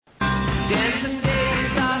Dancing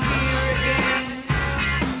days are here again.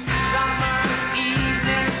 Summer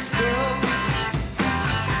evenings go.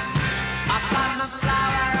 I got my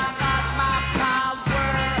flower, I got my power.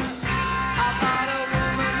 I got a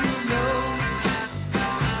woman who knows.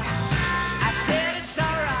 I said it's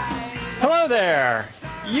alright. Hello there.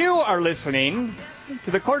 You are listening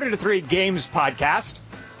to the Quarter to Three Games podcast.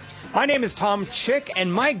 My name is Tom Chick,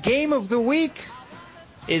 and my game of the week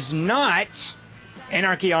is not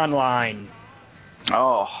Anarchy Online.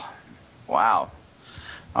 Oh, wow.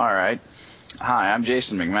 All right. Hi, I'm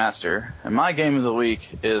Jason McMaster, and my game of the week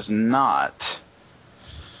is not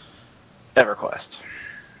EverQuest.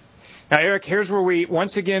 Now, Eric, here's where we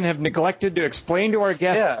once again have neglected to explain to our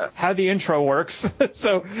guests how the intro works.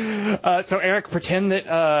 So, Eric, pretend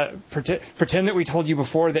that we told you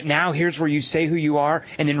before that now here's where you say who you are,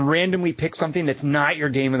 and then randomly pick something that's not your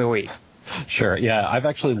game of the week. Sure. Yeah, I've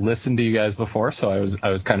actually listened to you guys before, so I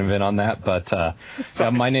was kind of in on that. But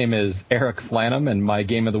my name is Eric Flanham, and my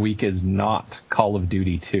game of the week is not Call of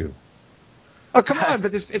Duty 2. Oh, come on,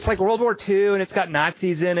 but it's like World War II, and it's got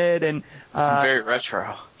Nazis in it, and very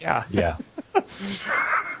retro. Yeah. Yeah.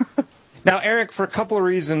 Now, Eric, for a couple of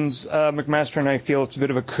reasons, McMaster and I feel it's a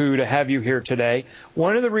bit of a coup to have you here today.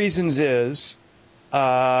 One of the reasons is,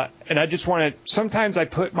 and I just want to, sometimes I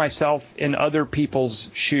put myself in other people's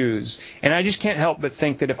shoes, and I just can't help but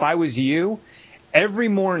think that if I was you, every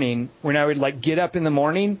morning when I would get up in the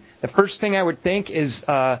morning, the first thing I would think is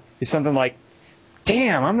something like,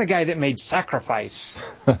 damn, I'm the guy that made Sacrifice.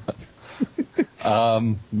 Yeah,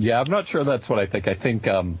 I'm not sure that's what I think. I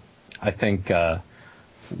think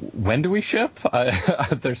when do we ship?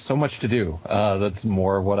 There's so much to do. That's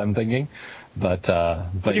more what I'm thinking. But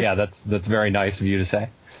yeah, that's very nice of you to say.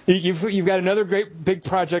 You've got another great big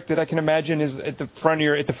project that I can imagine is at the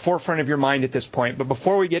forefront of your mind at this point. But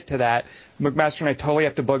before we get to that, McMaster and I totally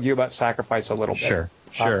have to bug you about Sacrifice a little bit.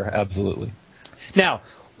 Sure, absolutely. Now,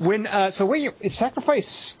 it's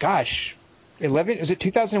Sacrifice, gosh, 11, is it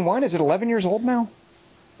 2001? Is it 11 years old now?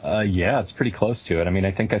 Yeah, it's pretty close to it. I mean,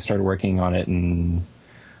 I think I started working on it in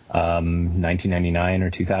 1999 or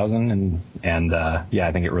 2000, and yeah,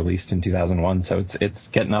 I think it released in 2001, so it's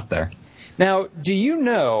getting up there. Now, do you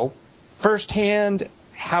know firsthand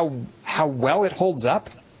how well it holds up?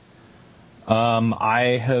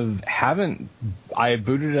 I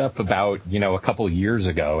booted it up about, a couple years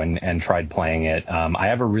ago and tried playing it. I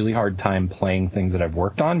have a really hard time playing things that I've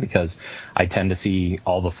worked on because I tend to see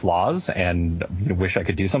all the flaws and wish I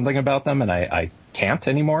could do something about them, and I can't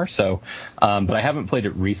anymore. So, but I haven't played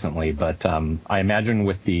it recently, but, I imagine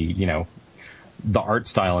with the art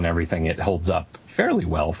style and everything, it holds up fairly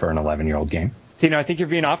well for an 11-year-old game. I think you're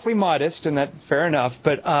being awfully modest, and that's fair enough.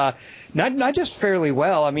 But not just fairly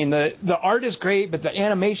well. I mean, the art is great, but the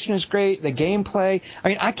animation is great. The gameplay. I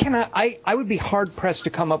mean, I would be hard pressed to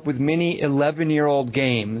come up with many 11-year-old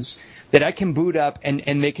games that I can boot up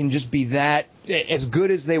and they can just be that as good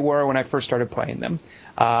as they were when I first started playing them.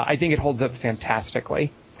 I think it holds up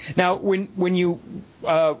fantastically. Now, when you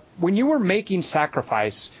were making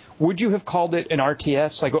Sacrifice, would you have called it an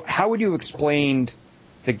RTS? Like, how would you have explained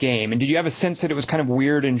the game, and did you have a sense that it was kind of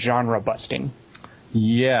weird and genre busting?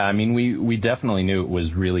 Yeah, I mean, we definitely knew it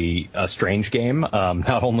was really a strange game.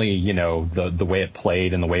 Not only the way it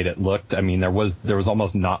played and the way it looked. I mean, there was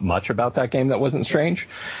almost not much about that game that wasn't strange.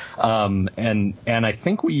 And I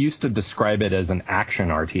think we used to describe it as an action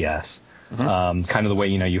RTS. Mm-hmm. Kind of the way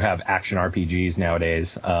you have action RPGs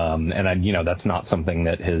nowadays. And that's not something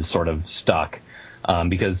that has sort of stuck.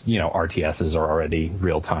 Because, RTSs are already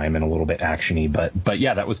real time and a little bit actiony, but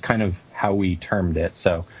yeah, that was kind of how we termed it.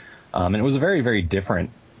 So, and it was a very, very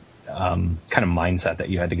different, kind of mindset that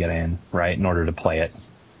you had to get in, right, in order to play it.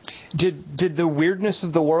 Did the weirdness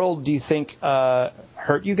of the world, do you think,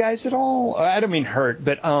 hurt you guys at all? I don't mean hurt,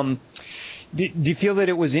 but, do you feel that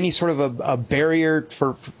it was any sort of a barrier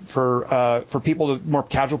for people more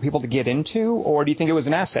casual people to get into, or do you think it was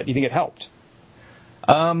an asset? Do you think it helped?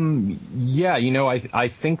 Yeah, I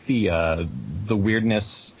think the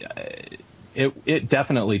weirdness, it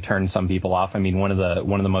definitely turned some people off. I mean, one of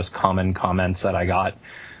the most common comments that I got,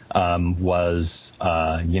 was,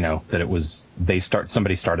 that it was,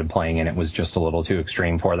 somebody started playing and it was just a little too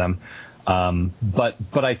extreme for them. But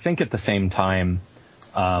I think at the same time,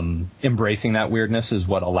 embracing that weirdness is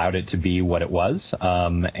what allowed it to be what it was.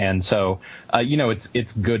 And so,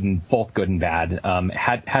 it's good and both good and bad.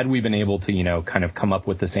 Had we been able to, kind of come up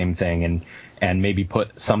with the same thing and maybe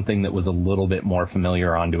put something that was a little bit more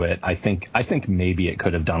familiar onto it, I think maybe it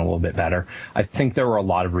could have done a little bit better. I think there were a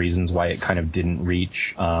lot of reasons why it kind of didn't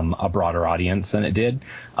reach a broader audience than it did.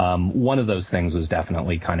 One of those things was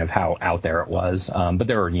definitely kind of how out there it was, but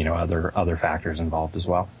there were other factors involved as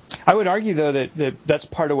well. I would argue, though, that that's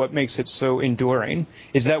part of what makes it so enduring,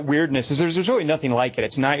 is that weirdness. Is there's really nothing like it.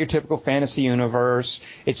 It's not your typical fantasy universe.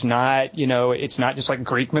 It's not, it's not just like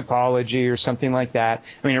Greek mythology or something like that.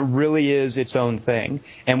 I mean, it really is its own thing.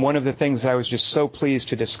 And one of the things that I was just so pleased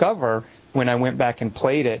to discover when I went back and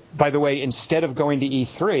played it, by the way, instead of going to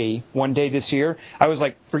E3 one day this year, I was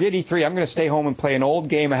like, forget E3, I'm going to stay home and play an old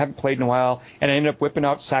game I haven't played in a while, and I ended up whipping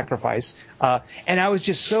out Sacrifice. And I was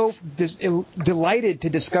just so delighted to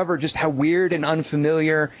discover just how weird and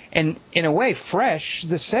unfamiliar and, in a way, fresh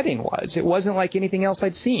the setting was. It wasn't like anything else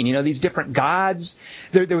I'd seen. These different gods.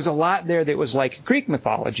 There was a lot there that was like Greek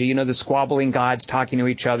mythology, the squabbling gods talking to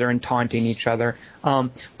each other and taunting each other.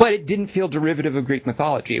 But it didn't feel derivative of Greek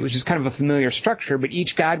mythology. It was just kind of a familiar structure, but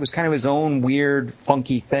each god was kind of his own weird,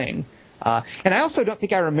 funky thing. And I also don't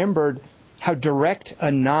think I remembered how direct a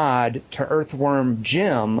nod to Earthworm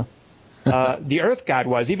Jim the Earth God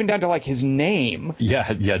was, even down to like his name.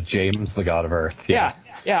 Yeah, James, the god of Earth. Yeah,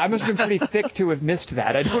 I must have been pretty thick to have missed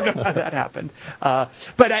that. I don't know how that happened.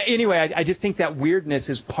 But anyway, I just think that weirdness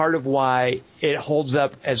is part of why it holds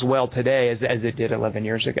up as well today as it did 11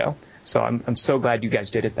 years ago. So I'm so glad you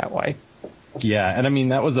guys did it that way. Yeah, and I mean,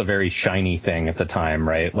 that was a very shiny thing at the time,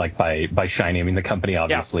 right? Like by shiny, I mean the company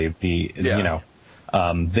obviously,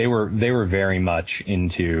 they were very much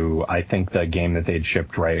into, I think, the game that they'd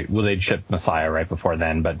shipped they'd shipped Messiah right before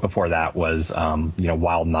then, but before that was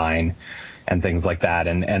Wild 9 and things like that,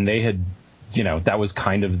 and they had, that was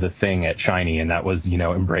kind of the thing at Shiny, and that was,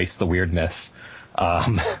 embrace the weirdness.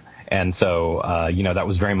 And so, that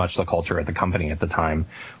was very much the culture at the company at the time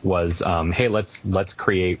was, hey, let's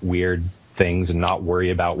create weird things and not worry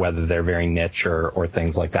about whether they're very niche or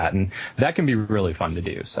things like that. And that can be really fun to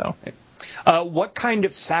do. So, what kind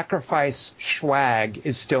of Sacrifice swag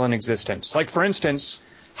is still in existence? Like, for instance,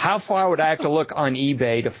 how far would I have to look on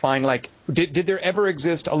eBay to find, like, did there ever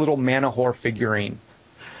exist a little Manahor figurine?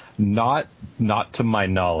 Not to my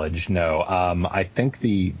knowledge, no. I think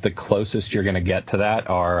the closest you're going to get to that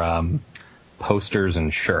are posters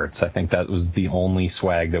and shirts. I think that was the only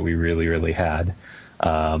swag that we really, really had.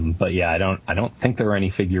 But yeah, I don't think there were any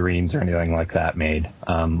figurines or anything like that made.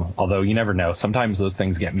 Although you never know. Sometimes those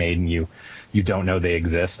things get made and you don't know they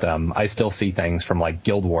exist. I still see things from like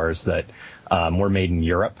Guild Wars that were made in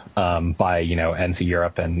Europe by NC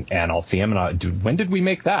Europe, and I'll see them and when did we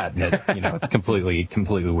make that? And it's completely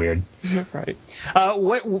weird. Right.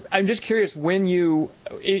 I'm just curious, when you,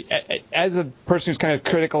 as a person who's kind of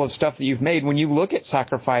critical of stuff that you've made, when you look at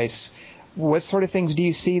Sacrifice, what sort of things do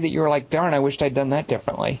you see that you're like, darn, I wished I'd done that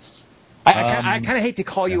differently? I kind of hate to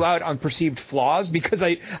call you out on perceived flaws because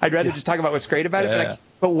I'd rather just talk about what's great about it.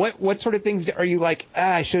 But what sort of things are you like,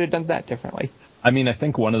 I should have done that differently? I mean, I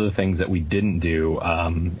think one of the things that we didn't do,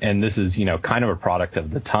 and this is, kind of a product of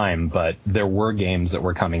the time, but there were games that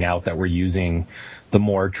were coming out that were using the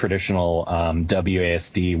more traditional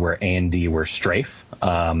WASD where A and D were strafe,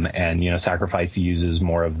 and Sacrifice uses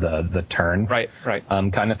more of the turn right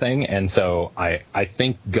kind of thing. And so I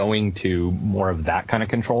think going to more of that kind of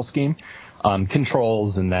control scheme,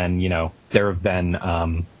 controls, and then there have been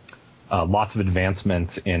lots of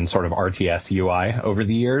advancements in sort of RTS UI over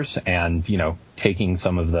the years, and taking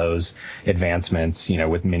some of those advancements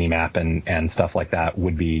with Minimap and stuff like that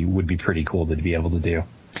would be pretty cool to be able to do.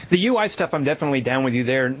 The UI stuff, I'm definitely down with you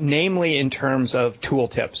there, namely in terms of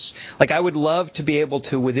tooltips. Like, I would love to be able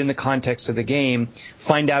to, within the context of the game,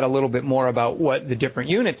 find out a little bit more about what the different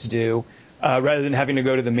units do, rather than having to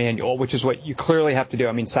go to the manual, which is what you clearly have to do.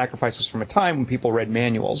 I mean, Sacrifice was from a time when people read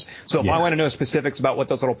manuals. So if I want to know specifics about what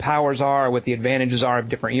those little powers are, what the advantages are of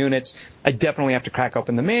different units, I definitely have to crack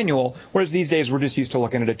open the manual, whereas these days we're just used to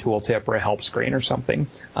looking at a tooltip or a help screen or something.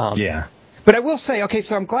 But I will say, okay,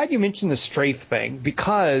 so I'm glad you mentioned the strafe thing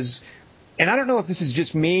because, and I don't know if this is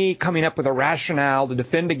just me coming up with a rationale to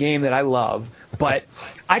defend a game that I love, but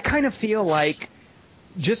I kind of feel like,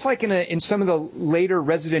 just like in some of the later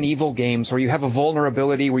Resident Evil games where you have a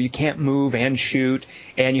vulnerability where you can't move and shoot,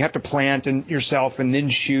 and you have to plant yourself and then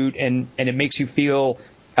shoot, and it makes you feel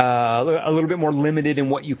a little bit more limited in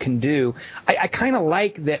what you can do. I kind of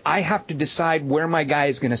like that I have to decide where my guy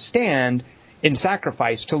is going to stand in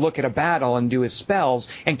Sacrifice to look at a battle and do his spells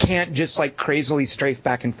and can't just like crazily strafe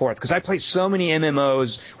back and forth. Because I play so many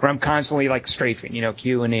MMOs where I'm constantly like strafing,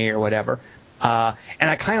 Q and E or whatever. And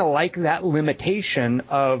I kind of like that limitation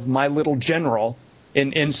of my little general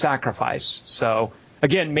in Sacrifice. So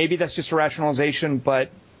again, maybe that's just a rationalization, but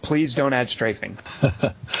please don't add strafing.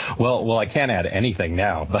 Well, I can't add anything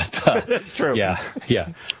now, but that's true. Yeah.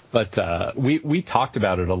 But we talked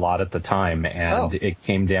about it a lot at the time, and it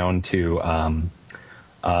came down to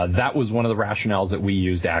that was one of the rationales that we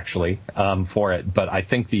used actually for it. But I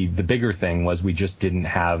think the bigger thing was we just didn't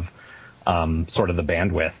have sort of the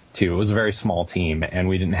bandwidth to. It was a very small team, and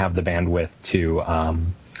we didn't have the bandwidth to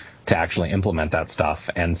actually implement that stuff.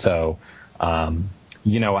 And so,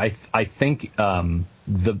 I think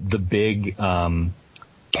the big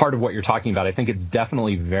part of what you're talking about, I think it's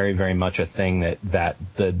definitely very, very much a thing that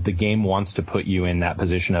the game wants to put you in that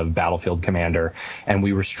position of battlefield commander, and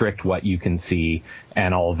we restrict what you can see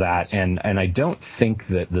and all of that. And I don't think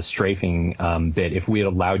that the strafing bit, if we had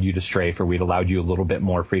allowed you to strafe or we'd allowed you a little bit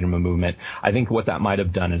more freedom of movement, I think what that might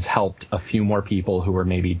have done is helped a few more people who were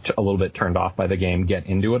maybe a little bit turned off by the game get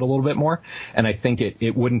into it a little bit more. And I think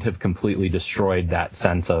it wouldn't have completely destroyed that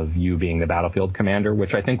sense of you being the battlefield commander,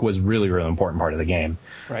 which I think was really, really important part of the game.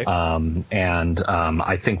 Right.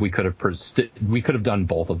 I think we could have done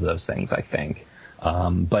both of those things, I think.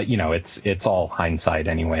 But it's all hindsight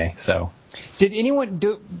anyway. So, did anyone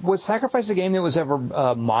was Sacrifice a game that was ever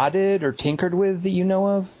modded or tinkered with that you know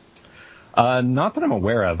of? Not that I'm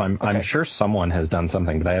aware of. I'm sure someone has done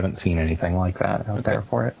something, but I haven't seen anything like that out there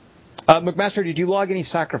for it. McMaster, did you log any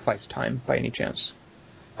Sacrifice time by any chance?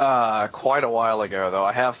 Quite a while ago, though.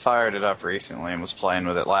 I have fired it up recently and was playing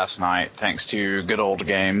with it last night, thanks to Good Old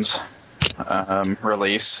Games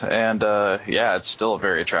release. And, it's still a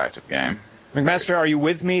very attractive game. McMaster, are you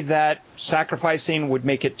with me that sacrificing would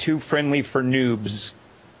make it too friendly for noobs?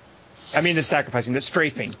 I mean, the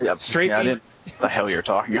strafing. Yep. Strafing. Yeah, I didn't know what the hell you're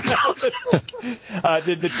talking about.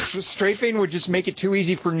 The strafing would just make it too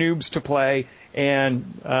easy for noobs to play.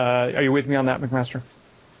 And are you with me on that, McMaster?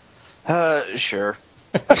 Sure.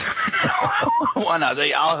 Why not?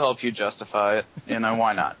 I'll help you justify it.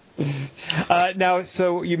 Why not? Now,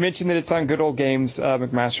 so you mentioned that it's on Good Old Games,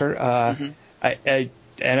 McMaster.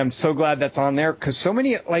 And I'm so glad that's on there because so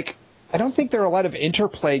many, I don't think there are a lot of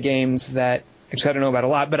interplay games that, actually I don't know about a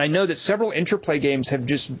lot, but I know that several interplay games have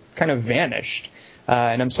just kind of vanished.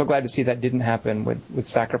 And I'm so glad to see that didn't happen with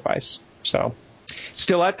Sacrifice. So,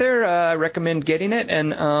 still out there, I recommend getting it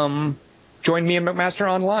and join me and McMaster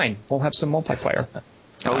online. We'll have some multiplayer.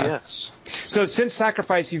 Oh, yes. So since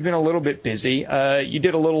Sacrifice, you've been a little bit busy. You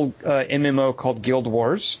did a little MMO called Guild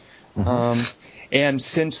Wars. Mm-hmm. And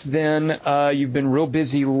since then, you've been real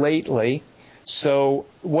busy lately. So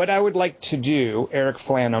what I would like to do, Eric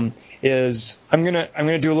Flannum, is I'm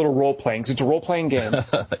gonna do a little role playing because it's a role playing game.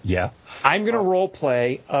 Yeah. I'm gonna role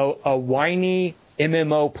play a whiny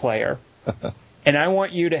MMO player, and I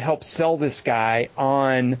want you to help sell this guy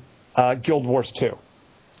on Guild Wars 2.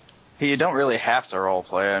 You don't really have to role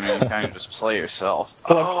play. I mean, you kind of just play yourself.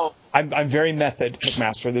 I'm very method,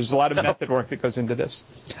 McMaster. There's a lot of method work that goes into this.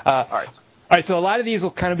 All right. All right, so a lot of these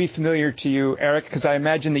will kind of be familiar to you, Eric, because I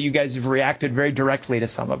imagine that you guys have reacted very directly to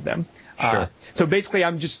some of them. Sure. So basically,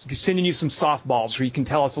 I'm just sending you some softballs where you can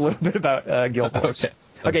tell us a little bit about Guild Wars.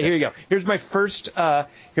 Okay, here you go. Here's my first.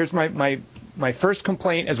 Here's my first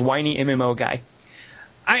complaint as whiny MMO guy.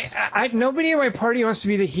 Nobody in my party wants to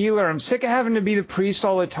be the healer. I'm sick of having to be the priest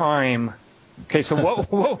all the time. Okay, so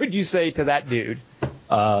what would you say to that dude?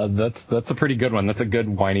 That's a pretty good one. That's a good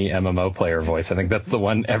whiny MMO player voice. I think that's the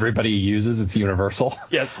one everybody uses. It's universal.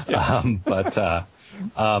 Yes. So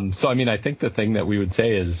I mean, I think the thing that we would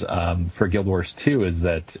say is for Guild Wars 2 is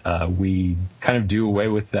that we kind of do away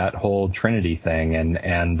with that whole Trinity thing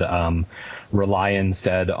and rely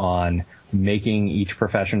instead on making each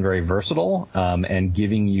profession very versatile and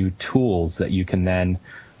giving you tools that you can then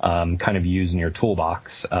kind of use in your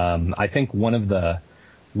toolbox. I think one of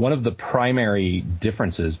the primary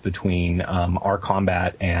differences between our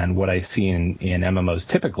combat and what I see in MMOs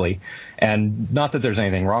typically, and not that there's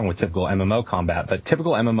anything wrong with typical MMO combat, but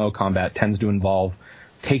typical MMO combat tends to involve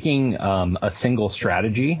taking a single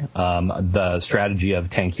strategy, the strategy of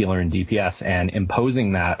tank, healer, and DPS, and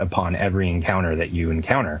imposing that upon every encounter that you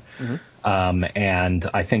encounter. Mm-hmm. And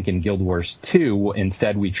I think in Guild Wars 2,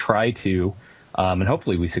 instead we try to, and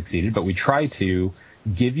hopefully we succeeded, but we try to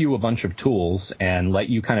give you a bunch of tools and let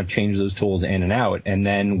you kind of change those tools in and out, and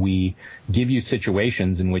then we give you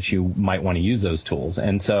situations in which you might want to use those tools.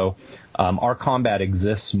 And so our combat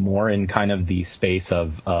exists more in kind of the space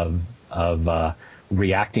of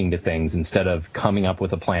reacting to things instead of coming up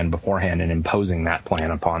with a plan beforehand and imposing that plan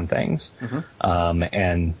upon things.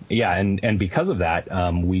 And because of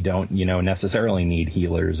that, we don't, necessarily need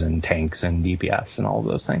healers and tanks and DPS and all of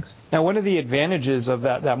those things. Now, one of the advantages of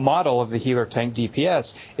that model of the healer tank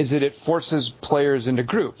DPS is that it forces players into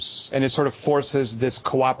groups, and it sort of forces this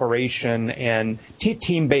cooperation and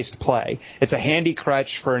team-based play. It's a handy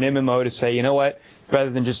crutch for an MMO to say, you know what, rather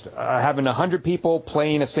than just having 100 people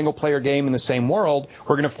playing a single-player game in the same world,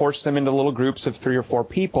 we're going to force them into little groups of 3 or 4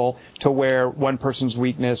 people to where one person's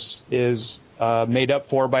weakness is made up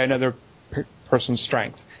for by another person's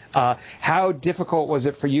strength. How difficult was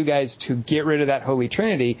it for you guys to get rid of that Holy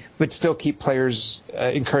Trinity, but still keep players,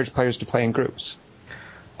 encourage players to play in groups?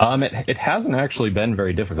 It hasn't actually been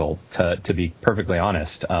very difficult, to be perfectly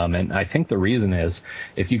honest. And I think the reason is,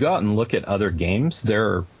 if you go out and look at other games, there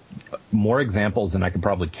are more examples than I could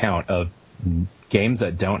probably count of games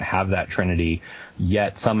that don't have that Trinity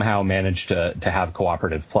yet somehow manage to have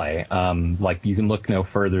cooperative play. Like, you can look no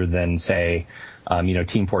further than, say,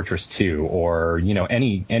 Team Fortress 2 or,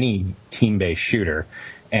 any team-based shooter.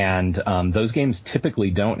 And those games typically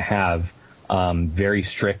don't have very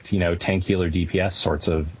strict, tank healer DPS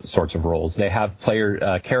sorts of roles. They have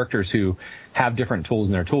characters who have different tools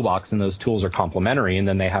in their toolbox, and those tools are complementary, and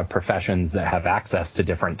then they have professions that have access to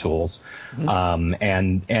different tools.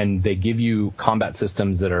 And they give you combat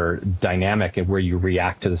systems that are dynamic and where you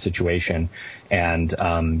react to the situation. And,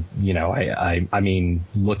 I mean,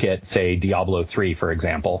 look at, say, Diablo 3, for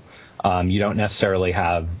example. You don't necessarily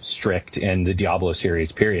have strict, in the Diablo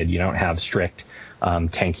series, period, you don't have strict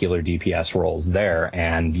tank healer DPS roles there,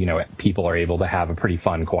 and people are able to have a pretty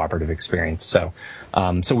fun cooperative experience. So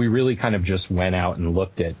we really kind of just went out and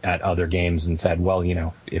looked at other games and said, well,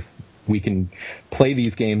 if we can play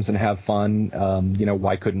these games and have fun,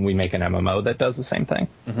 why couldn't we make an MMO that does the same thing?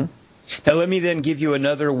 Now, let me then give you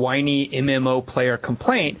another whiny MMO player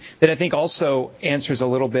complaint that I think also answers a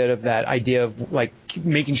little bit of that idea of, like,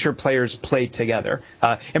 making sure players play together.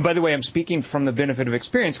 And by the way, I'm speaking from the benefit of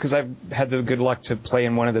experience because I've had the good luck to play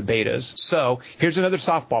in one of the betas. So here's another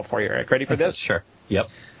softball for you, Eric. Ready for this? Sure. Yep.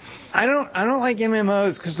 I don't like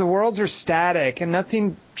MMOs because the worlds are static and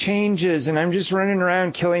nothing changes, and I'm just running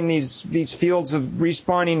around killing these fields of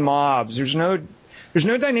respawning mobs. There's no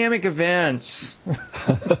dynamic events.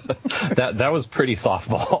 That was pretty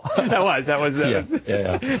softball. That was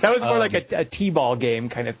Yeah. That was more like a T-ball game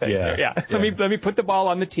kind of thing. Yeah. Let me put the ball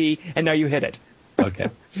on the tee, and now you hit it. Okay.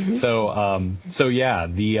 So yeah,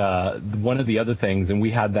 the one of the other things, and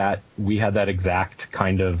we had that exact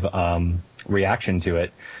kind of reaction to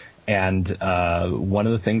it. And one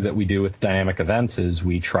of the things that we do with dynamic events is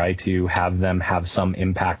we try to have them have some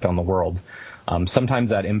impact on the world.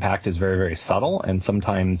 Sometimes that impact is very, very subtle, and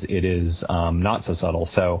sometimes it is not so subtle.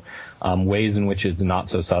 So ways in which it's not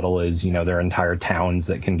so subtle is, there are entire towns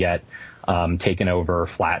that can get taken over,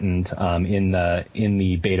 flattened. In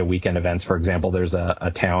the beta weekend events, for example, there's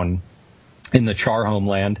a town in the Char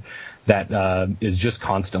homeland that is just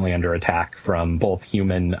constantly under attack from both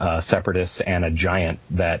human separatists and a giant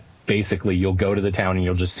that basically you'll go to the town and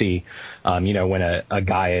you'll just see, when an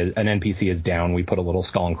NPC is down, we put a little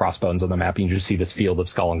skull and crossbones on the map, and you just see this field of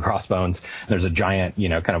skull and crossbones. There's a giant,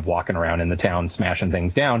 kind of walking around in the town, smashing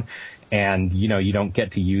things down. And, you don't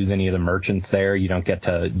get to use any of the merchants there. You don't get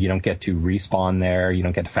to respawn there. You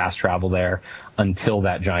don't get to fast travel there until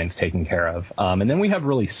that giant's taken care of. And then we have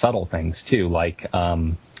really subtle things too. Like,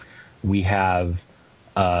 we have,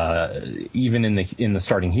 even in the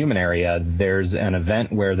starting human area, there's an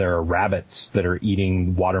event where there are rabbits that are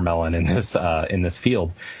eating watermelon in this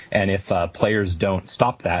field, and if players don't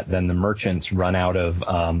stop that, then the merchants run out of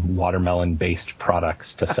watermelon-based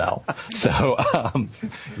products to sell. So,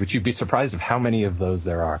 which you'd be surprised of how many of those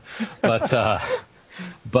there are.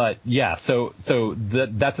 But yeah, so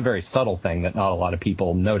that's a very subtle thing that not a lot of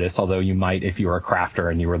people notice. Although you might, if you were a crafter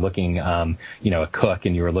and you were looking, a cook,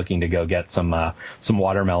 and you were looking to go get some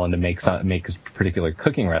watermelon to make a particular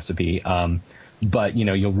cooking recipe. But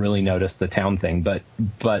you'll really notice the town thing. But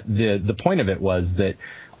the point of it was that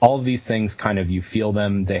all of these things, kind of, you feel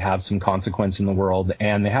them, they have some consequence in the world,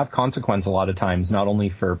 and they have consequence a lot of times, not only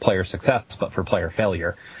for player success, but for player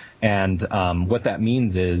failure. And what that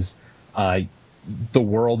means is, the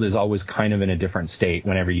world is always kind of in a different state.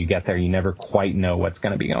 Whenever you get there, you never quite know what's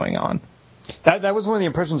going to be going on. That was one of the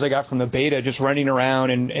impressions I got from the beta, just running around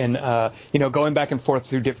and going back and forth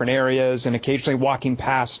through different areas, and occasionally walking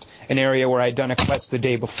past an area where I'd done a quest the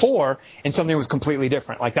day before and something was completely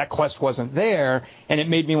different. Like, that quest wasn't there, and it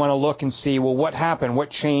made me want to look and see, well, what happened? What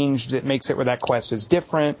changed that makes it where that quest is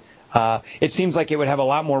different? it seems like it would have a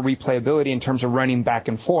lot more replayability in terms of running back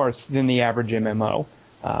and forth than the average MMO.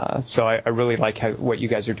 So I really like what you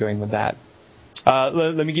guys are doing with that.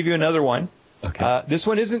 Let me give you another one. Okay. This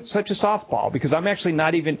one isn't such a softball because I'm actually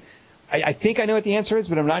not even. I think I know what the answer is,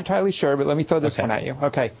 but I'm not entirely sure. But let me throw this one at you.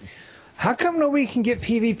 Okay. How come nobody can get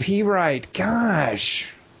PvP right?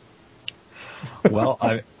 Gosh. Well,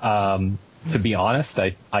 to be honest,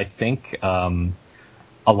 I think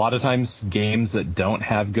a lot of times games that don't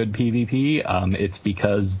have good PvP, it's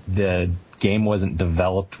because the game wasn't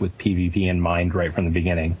developed with PvP in mind right from the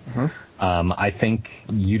beginning. Mm-hmm. I think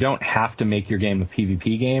you don't have to make your game a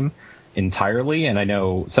PvP game entirely, and I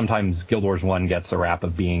know sometimes Guild Wars 1 gets a rap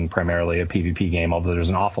of being primarily a PvP game, although there's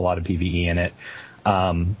an awful lot of PvE in it.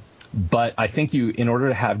 But I think in order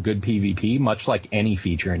to have good PvP, much like any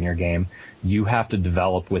feature in your game, you have to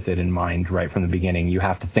develop with it in mind right from the beginning. You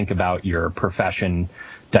have to think about your profession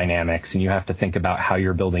dynamics, and you have to think about how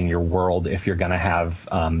you're building your world if you're going to have,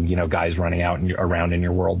 guys running out and around in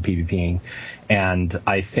your world PvPing. And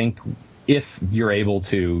I think if you're able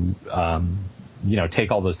to,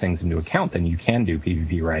 take all those things into account, then you can do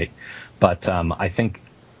PvP right. But I think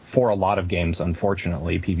for a lot of games,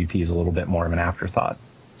 unfortunately, PvP is a little bit more of an afterthought.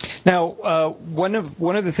 Now, one of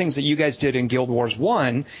the things that you guys did in Guild Wars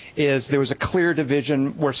 1 is there was a clear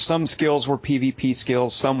division where some skills were PvP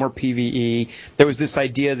skills, some were PvE. There was this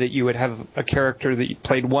idea that you would have a character that you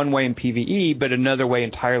played one way in PvE, but another way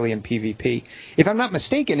entirely in PvP. If I'm not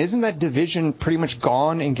mistaken, isn't that division pretty much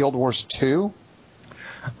gone in Guild Wars 2?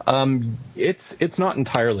 It's not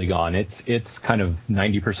entirely gone. It's kind of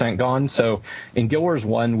 90% gone. So in Guild Wars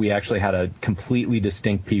 1, we actually had a completely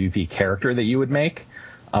distinct PvP character that you would make.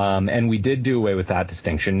 And we did do away with that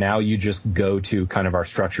distinction. Now you just go to kind of our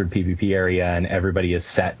structured PvP area, and everybody is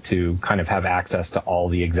set to kind of have access to all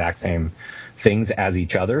the exact same things as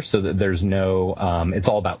each other, so that there's no, it's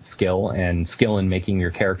all about skill in making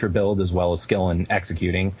your character build, as well as skill in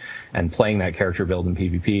executing and playing that character build in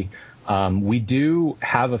PvP. We do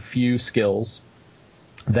have a few skills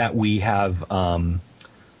that we have,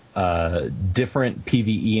 different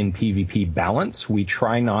PvE and PvP balance. We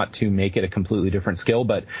try not to make it a completely different skill,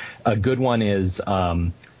 but a good one is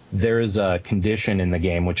there is a condition in the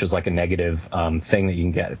game, which is like a negative thing that you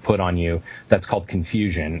can get put on you, that's called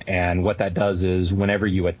confusion. And what that does is whenever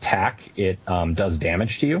you attack, it does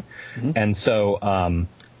damage to you. Mm-hmm. And so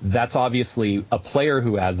that's obviously a player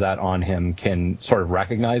who has that on him can sort of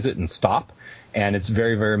recognize it and stop. And it's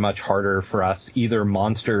very, very much harder for us. Either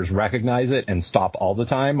monsters recognize it and stop all the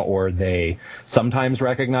time, or they sometimes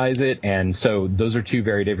recognize it. And so those are two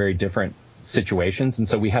very, very different situations. And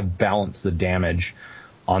so we have balanced the damage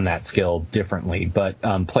on that skill differently. But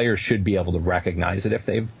players should be able to recognize it if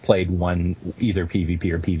they've played one, either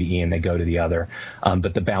PvP or PvE, and they go to the other.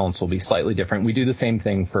 But the balance will be slightly different. We do the same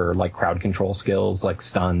thing for like crowd control skills, like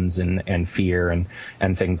stuns and fear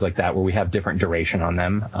and things like that, where we have different duration on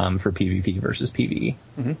them for PvP versus PvE.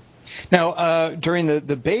 Mm-hmm. Now, during the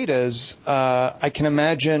betas, I can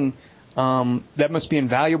imagine that must be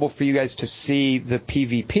invaluable for you guys to see the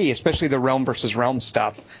PvP, especially the realm versus realm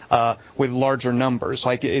stuff, with larger numbers.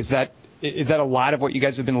 Like, is that a lot of what you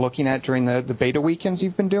guys have been looking at during the beta weekends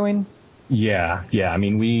you've been doing? Yeah. I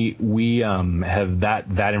mean, we have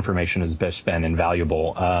that information has just been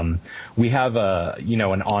invaluable. We have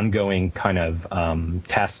an ongoing kind of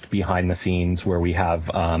test behind the scenes where we have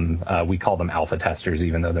we call them alpha testers,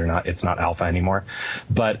 even though it's not alpha anymore.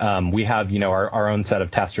 But we have our own set of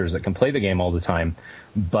testers that can play the game all the time.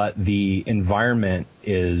 But the environment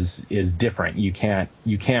is different. You can't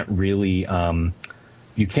really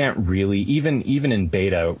even in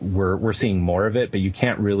beta we're seeing more of it, but you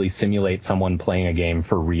can't really simulate someone playing a game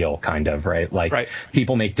for real, kind of, right? Like, right.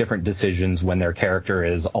 People make different decisions when their character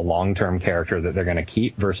is a long-term character that they're going to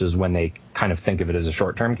keep versus when they kind of think of it as a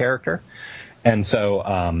short-term character. And so,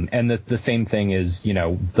 and the same thing is,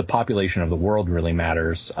 the population of the world really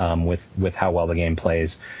matters with how well the game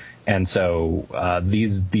plays. And so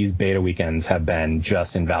these beta weekends have been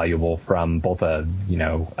just invaluable from both a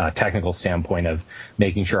technical standpoint of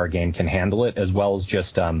making sure our game can handle it, as well as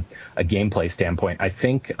just a gameplay standpoint. I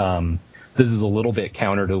think this is a little bit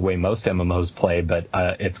counter to the way most MMOs play, but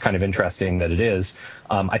it's kind of interesting that it is.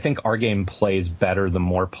 I think our game plays better the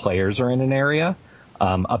more players are in an area.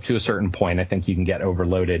 Up to a certain point, I think you can get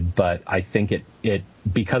overloaded, but I think it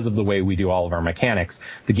because of the way we do all of our mechanics,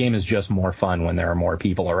 the game is just more fun when there are more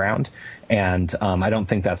people around. And I don't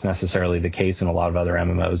think that's necessarily the case in a lot of other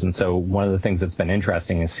MMOs. And so one of the things that's been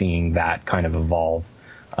interesting is seeing that kind of evolve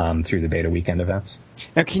through the beta weekend events.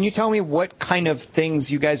 Now, can you tell me what kind of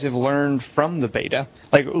things you guys have learned from the beta?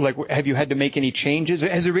 Like, have you had to make any changes?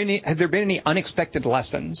 Have there been any unexpected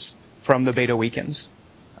lessons from the beta weekends?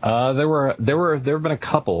 There have been a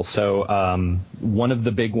couple. So one of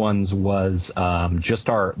the big ones was just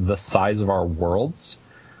the size of our worlds.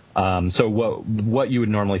 So what you would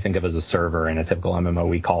normally think of as a server in a typical MMO,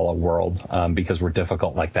 we call a world, because we're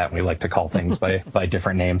difficult like that. We like to call things by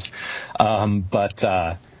different names.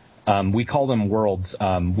 But we call them worlds.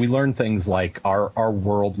 We learned things like our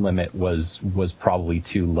world limit was probably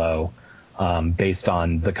too low, based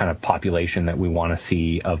on the kind of population that we want to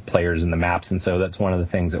see of players in the maps. And so that's one of the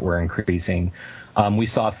things that we're increasing. We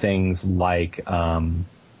saw things like,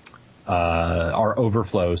 our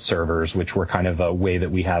overflow servers, which were kind of a way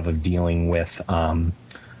that we have of dealing with other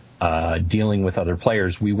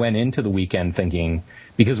players. We went into the weekend thinking,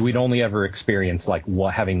 because we'd only ever experienced like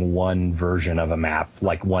having one version of a map,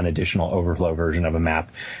 like one additional overflow version of a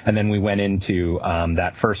map. And then we went into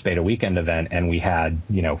that first beta weekend event and we had,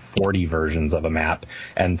 40 versions of a map.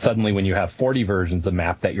 And suddenly when you have 40 versions of a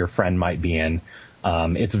map that your friend might be in,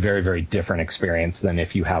 it's a very, very different experience than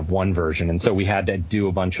if you have one version. And so we had to do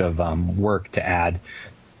a bunch of work to add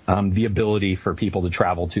the ability for people to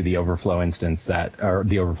travel to the overflow instance or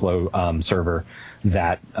the overflow server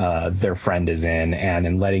that their friend is in, and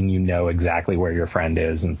in letting you know exactly where your friend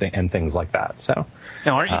is and things like that. So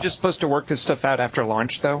now, aren't you just supposed to work this stuff out after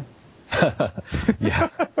launch, though? Yeah.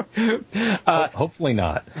 Hopefully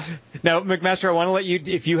not. Now, McMaster, I want to let you,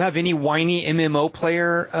 if you have any whiny MMO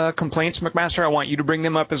player complaints, McMaster, I want you to bring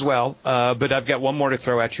them up as well. But I've got one more to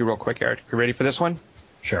throw at you real quick, Eric. You ready for this one?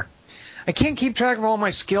 Sure. I can't keep track of all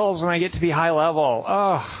my skills when I get to be high level.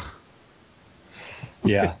 Ugh.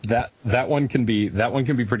 Yeah, that one can be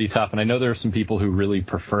pretty tough, and I know there are some people who really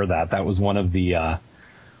prefer that. That was one of the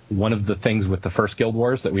things with the first Guild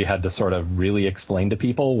Wars that we had to sort of really explain to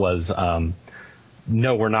people was,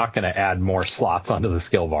 no, we're not going to add more slots onto the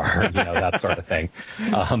skill bar, that sort of thing.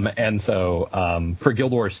 And so for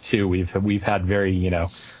Guild Wars 2, we've had very,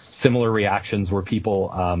 similar reactions where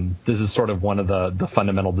people, this is sort of one of the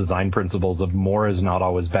fundamental design principles of more is not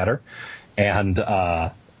always better. And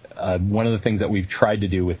one of the things that we've tried to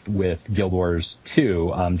do with Guild Wars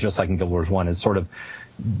 2, just like in Guild Wars 1, is sort of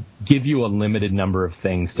give you a limited number of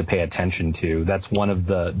things to pay attention to. That's one of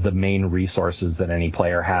the main resources that any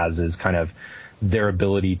player has, is kind of their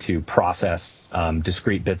ability to process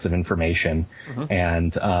discrete bits of information. Mm-hmm.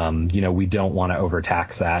 And, we don't want to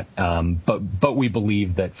overtax that. But we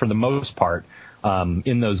believe that for the most part,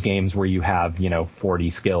 in those games where you have,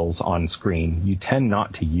 40 skills on screen, you tend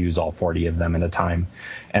not to use all 40 of them at a time.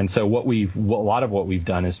 And so a lot of what we've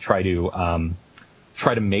done is try to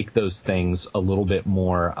make those things a little bit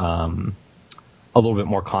more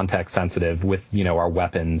context sensitive with, our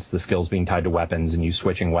weapons, the skills being tied to weapons and you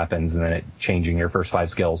switching weapons and then it changing your first 5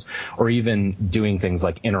 skills, or even doing things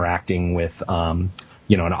like interacting with, an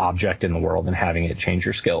object in the world and having it change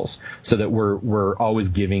your skills, so that we're always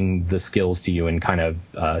giving the skills to you in kind of,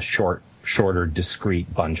 shorter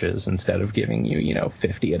discrete bunches instead of giving you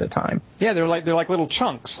 50 at a time. Yeah, they're like little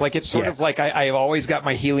chunks. Like it's sort of like I've always got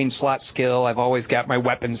my healing slot skill, I've always got my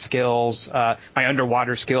weapon skills, my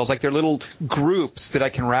underwater skills. Like they're little groups that I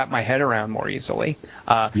can wrap my head around more easily.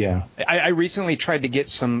 I recently tried to get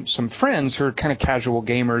some friends who are kind of casual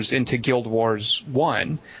gamers into Guild Wars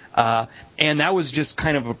 1. And that was just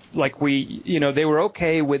kind of like they were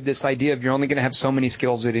okay with this idea of you're only going to have so many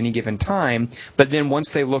skills at any given time. But then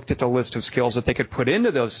once they looked at the list of skills that they could put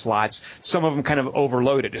into those slots, some of them kind of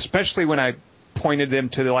overloaded, especially when I pointed them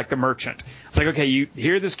to the merchant. It's like, okay,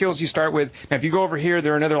 here are the skills you start with. Now, if you go over here,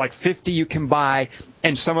 there are another 50 you can buy,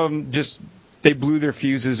 and some of them they blew their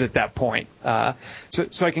fuses at that point.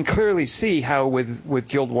 So I can clearly see how with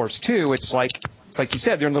Guild Wars 2, it's like you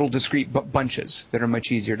said, they're in little discrete bunches that are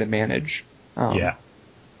much easier to manage.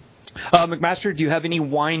 McMaster, do you have any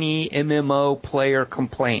whiny MMO player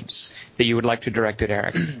complaints that you would like to direct at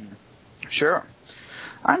Eric? Sure.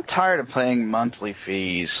 I'm tired of paying monthly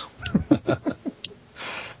fees.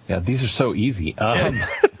 Yeah, these are so easy.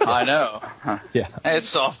 I know. Yeah.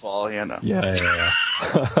 It's softball, Yeah.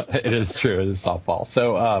 It is true. It is softball.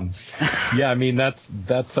 So, I mean, that's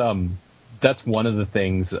one of the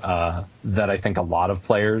things that I think a lot of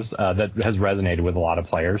players that has resonated with a lot of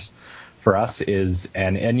players for us is,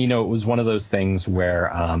 and it was one of those things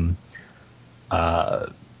where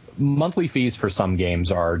monthly fees for some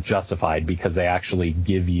games are justified because they actually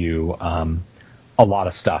give you a lot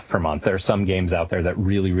of stuff per month. There are some games out there that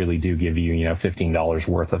really, really do give you $15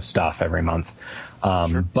 worth of stuff every month.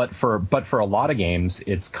 Sure. But for a lot of games,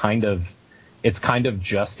 it's kind of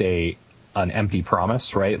just a an empty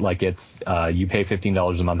promise, right? Like it's you pay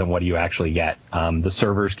 $15 a month, and what do you actually get? The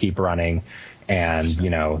servers keep running, and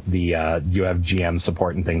you have GM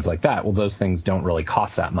support and things like that. Well, those things don't really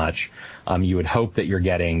cost that much. You would hope that you're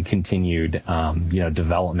getting continued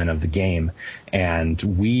development of the game, and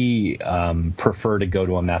we prefer to go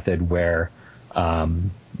to a method where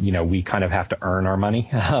we kind of have to earn our money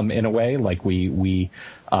in a way. Like we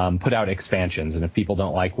put out expansions, and if people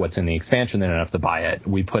don't like what's in the expansion, they don't have to buy it.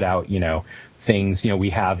 We put out things. We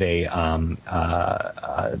have a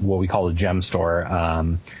what we call a gem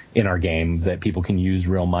store in our game that people can use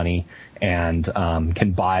real money and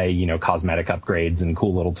can buy cosmetic upgrades and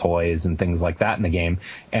cool little toys and things like that in the game.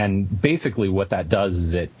 And basically what that does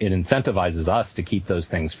is it incentivizes us to keep those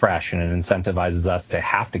things fresh, and it incentivizes us to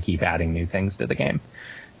have to keep adding new things to the game.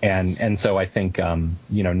 And so I think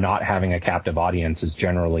not having a captive audience is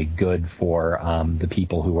generally good for the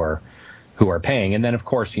people who are paying. And then of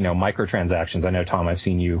course microtransactions. I know, Tom, I've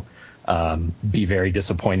seen you be very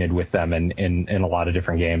disappointed with them in a lot of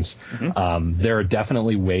different games. Mm-hmm. There are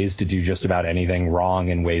definitely ways to do just about anything wrong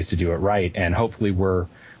and ways to do it right, and hopefully we're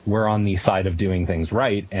on the side of doing things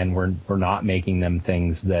right, and we're not making them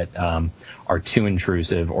things that are too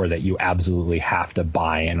intrusive or that you absolutely have to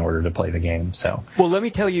buy in order to play the game. So, well, let me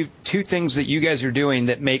tell you two things that you guys are doing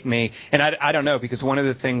that make me, and I don't know, because one of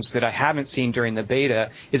the things that I haven't seen during the beta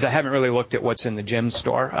is I haven't really looked at what's in the gem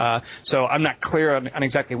store. So I'm not clear on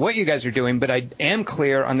exactly what you guys are doing, but I am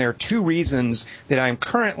clear on there are two reasons that I'm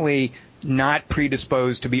currently not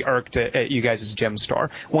predisposed to be irked at you guys' gem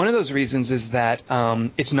store. One of those reasons is that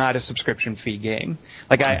it's not a subscription fee game.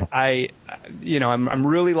 Like I'm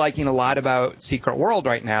really liking a lot about Secret World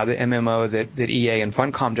right now, the MMO that EA and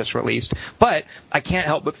Funcom just released. But I can't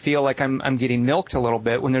help but feel like I'm getting milked a little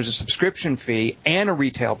bit when there's a subscription fee and a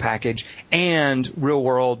retail package and real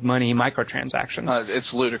world money microtransactions.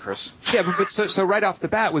 It's ludicrous. Yeah, but so right off the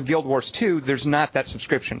bat with Guild Wars 2, there's not that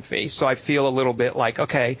subscription fee. So I feel a little bit like,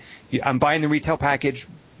 okay, I'm buying the retail package,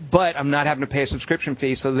 but I'm not having to pay a subscription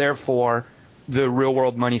fee, so therefore the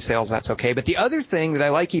real-world money sales, that's okay. But the other thing that I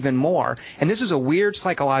like even more, and this is a weird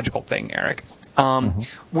psychological thing, Eric,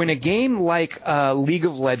 when a game like League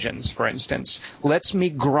of Legends, for instance, lets me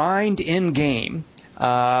grind in-game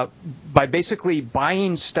by basically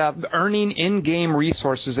buying stuff, earning in-game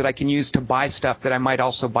resources that I can use to buy stuff that I might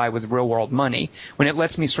also buy with real-world money. When it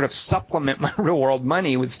lets me sort of supplement my real-world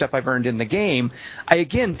money with stuff I've earned in the game, I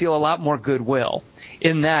again feel a lot more goodwill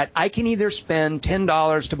in that I can either spend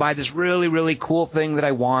 $10 to buy this really, really cool thing that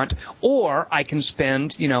I want, or I can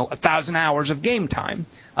spend, 1,000 hours of game time.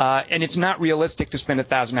 And it's not realistic to spend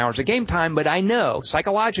 1,000 hours of game time, but I know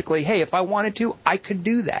psychologically, hey, if I wanted to, I could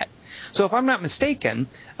do that. So if I'm not mistaken,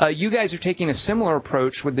 you guys are taking a similar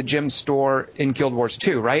approach with the gem store in Guild Wars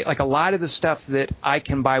 2, right? Like a lot of the stuff that I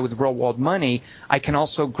can buy with real-world money, I can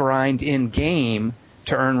also grind in-game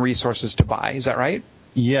to earn resources to buy. Is that right?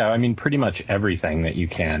 Yeah, I mean, pretty much everything that you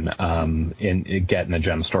can get in the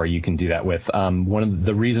gem store, you can do that with. One of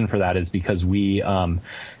the reason for that is because we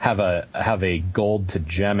have a gold to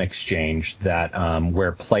gem exchange that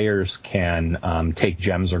where players can take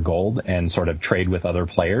gems or gold and sort of trade with other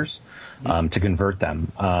players to convert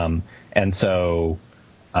them. And so,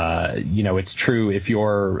 it's true if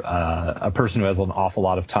you're a person who has an awful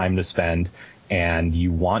lot of time to spend and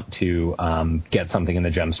you want to get something in the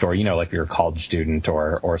gem store, like if you're a college student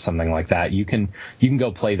or something like that, you can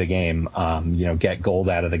go play the game, get gold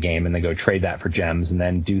out of the game and then go trade that for gems and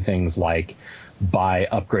then do things like buy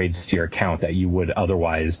upgrades to your account that you would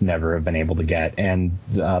otherwise never have been able to get. And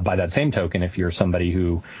by that same token, if you're somebody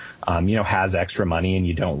who has extra money and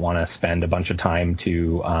you don't want to spend a bunch of time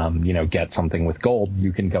to get something with gold,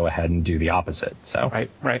 you can go ahead and do the opposite. So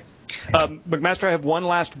right. McMaster, I have one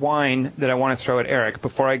last wine that I want to throw at Eric.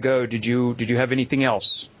 Before I go, did you have anything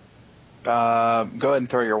else? Go ahead and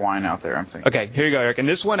throw your wine out there, I'm thinking. Okay, here you go, Eric. And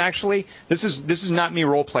this one actually, this is not me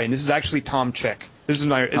role playing. This is actually Tom Chick. This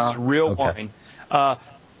is real wine.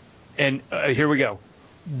 And here we go.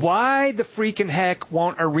 Why the freaking heck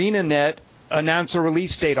won't ArenaNet announce a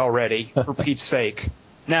release date already? For Pete's sake.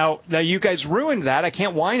 Now you guys ruined that. I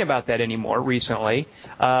can't whine about that anymore recently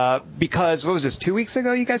because, what was this, 2 weeks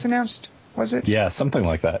ago you guys announced? Was it? Yeah, something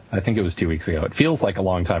like that. I think it was 2 weeks ago. It feels like a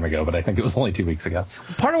long time ago, but I think it was only 2 weeks ago.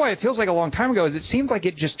 Part of why it feels like a long time ago is it seems like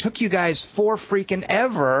it just took you guys for freaking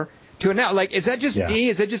ever to announce. Like, is that just me?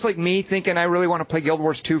 Is that just like me thinking I really want to play Guild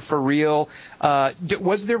Wars 2 for real?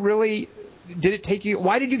 Was there really did it take you?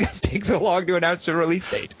 Why did you guys take so long to announce the release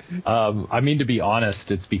date? I mean, to be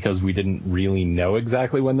honest, it's because we didn't really know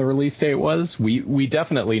exactly when the release date was. We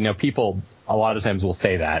definitely know people a lot of times will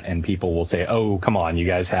say that, and people will say, "Oh, come on, you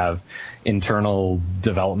guys have internal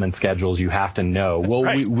development schedules. You have to know." Well,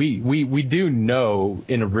 Right. we do know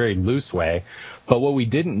in a very loose way, but what we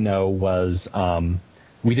didn't know was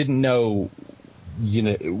we didn't know.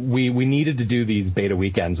 We needed to do these beta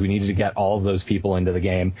weekends. We needed to get all of those people into the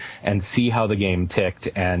game and see how the game ticked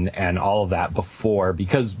and all of that before,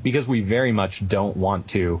 because we very much don't want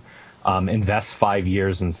to invest 5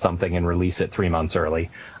 years in something and release it 3 months early,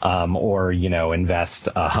 or invest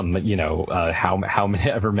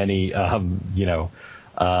however many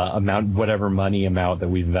whatever money amount that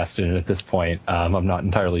we've invested in at this point. I'm not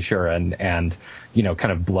entirely sure, and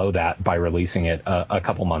kind of blow that by releasing it a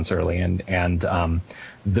couple months early. And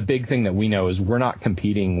the big thing that we know is we're not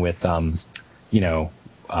competing with the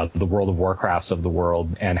World of Warcrafts of the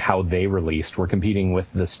world and how they released. We're competing with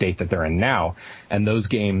the state that they're in now, and those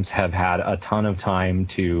games have had a ton of time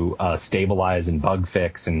to stabilize and bug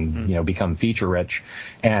fix and become feature rich.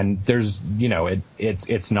 And there's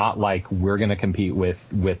it's not like we're going to compete with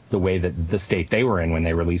the way that the state they were in when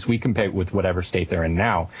they released. We compete with whatever state they're in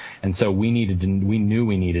now, and so we knew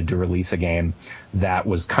we needed to release a game that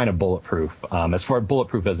was kind of bulletproof, as far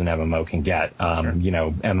bulletproof as an MMO can get. Sure.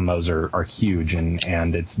 MMOs are huge,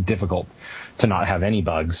 and it's difficult to not have any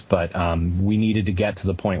bugs, but we needed to get to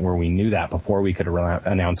the point where we knew that before we could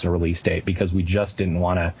announce a release date, because we just didn't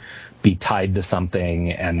want to be tied to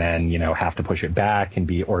something and then have to push it back and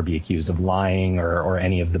be accused of lying or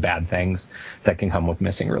any of the bad things that can come with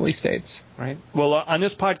missing release dates. Right. Well, on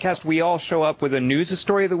this podcast, we all show up with a news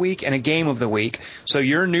story of the week and a game of the week. So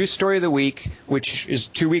your news story of the week, which is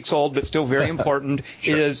 2 weeks old but still very important,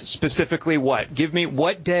 Sure. is specifically what? Give me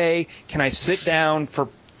what day can I sit down for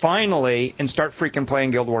finally and start freaking playing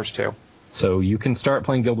Guild Wars 2? So you can start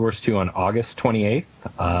playing Guild Wars 2 on August 28th.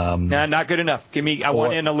 Nah, not good enough. I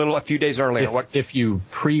want in a few days earlier. If you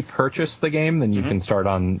pre-purchase the game, then you can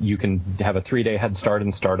you can have a 3-day head start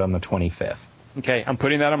and start on the 25th. Okay, I'm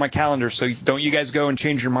putting that on my calendar, so don't you guys go and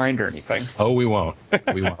change your mind or anything. Oh, we won't.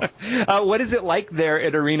 We won't. What is it like there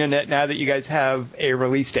at ArenaNet now that you guys have a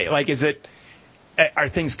release date? Like, are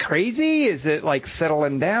things crazy? Is it like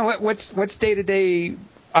settling down? What's day-to-day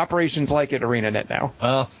operations like at ArenaNet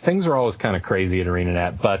now? Things are always kind of crazy at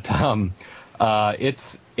ArenaNet, but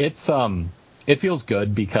it feels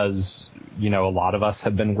good because a lot of us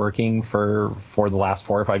have been working for the last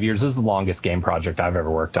 4 or 5 years. This is the longest game project I've ever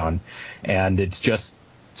worked on, and it's just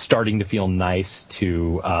starting to feel nice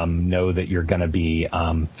to know that you're going to be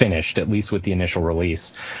finished, at least with the initial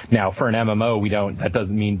release. Now, for an MMO, that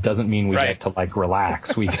doesn't mean we Right. get to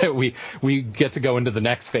relax. we get to go into the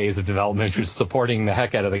next phase of development, which is supporting the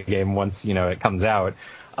heck out of the game once it comes out.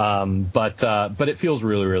 But it feels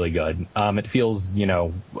really, really good. It feels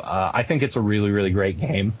I think it's a really, really great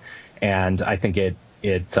game, and I think it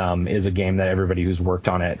is a game that everybody who's worked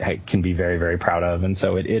on it can be very, very proud of. And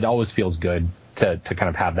so it always feels good to kind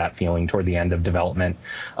of have that feeling toward the end of development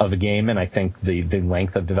of a game. And I think the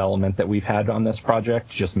length of development that we've had on this project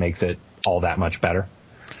just makes it all that much better.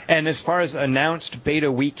 And as far as announced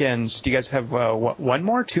beta weekends, do you guys have one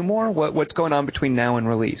more, 2 more? What's going on between now and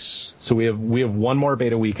release? So we have one more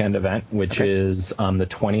beta weekend event, which is the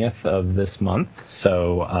 20th of this month.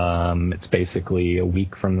 So it's basically a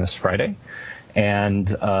week from this Friday. And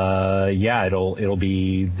it'll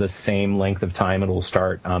be the same length of time. It'll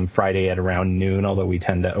start Friday at around noon, although we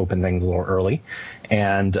tend to open things a little early,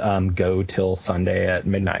 and go till Sunday at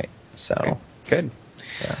midnight. So okay. Good.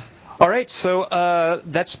 Yeah. All right, so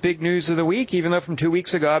that's big news of the week. Even though from 2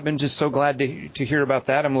 weeks ago, I've been just so glad to hear about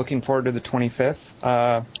that. I'm looking forward to the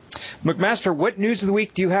 25th. McMaster, what news of the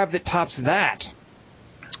week do you have that tops that?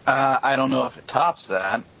 I don't know if it tops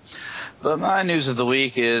that, but my news of the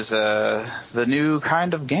week is the new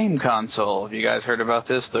kind of game console. Have you guys heard about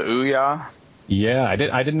this, the Ouya? Yeah, I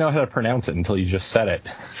didn't know how to pronounce it until you just said it.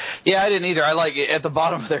 Yeah, I didn't either. I like it. At the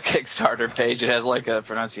bottom of their Kickstarter page, it has like a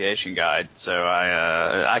pronunciation guide. So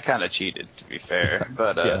I kind of cheated, to be fair.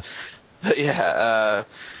 But the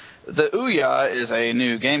Ouya is a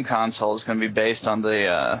new game console. It's going to be based on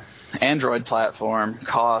the Android platform.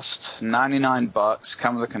 Cost $99.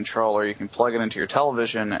 Come with a controller. You can plug it into your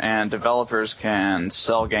television, and developers can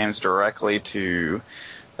sell games directly to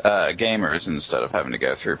gamers instead of having to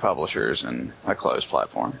go through publishers and a closed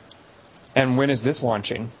platform. And when is this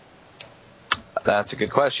launching? That's a good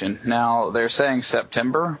question. Now, they're saying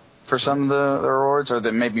September for some of the rewards, or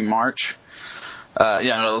then maybe March.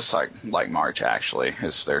 Yeah, it looks like March actually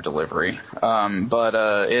is their delivery.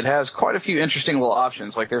 But it has quite a few interesting little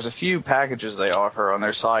options. Like there's a few packages they offer on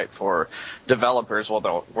their site for developers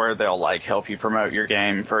where they'll like help you promote your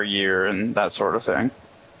game for a year and that sort of thing.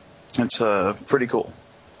 It's pretty cool.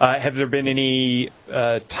 Have there been any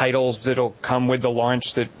titles that'll come with the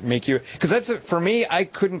launch that make you? Because that's for me. I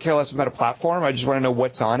couldn't care less about a platform. I just want to know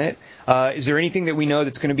what's on it. Is there anything that we know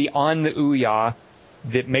that's going to be on the Ouya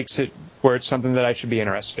that makes it where it's something that I should be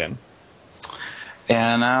interested in?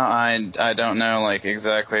 Yeah, no, I don't know like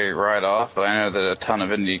exactly right off, but I know that a ton of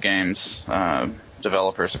indie games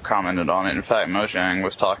developers have commented on it. In fact, Mojang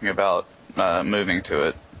was talking about moving to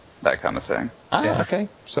it, that kind of thing. Okay.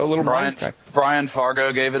 So a little Brian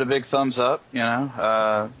Fargo gave it a big thumbs up,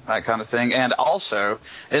 that kind of thing. And also,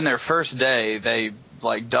 in their first day, they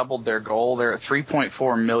like doubled their goal. They're at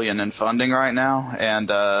 3.4 million in funding right now, and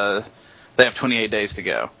they have 28 days to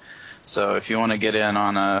go. So if you want to get in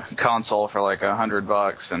on a console for like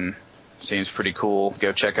 $100 and seems pretty cool,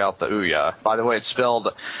 go check out the Ouya. By the way, it's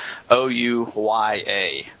spelled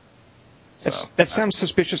Ouya. So, that sounds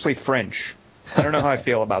suspiciously French. I don't know how I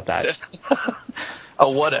feel about that.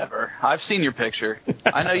 Oh, whatever. I've seen your picture.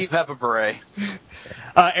 I know you have a beret.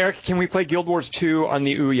 Eric, can we play Guild Wars 2 on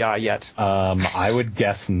the Ouya yet? I would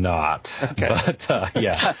guess not. Okay. But,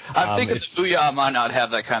 yeah. I'm thinking the Ouya might not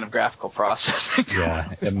have that kind of graphical processing.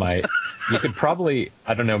 Yeah, it might. You could probably,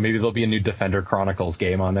 I don't know, maybe there'll be a new Defender Chronicles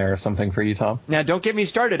game on there or something for you, Tom. Now, don't get me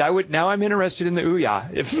started. Now I'm interested in the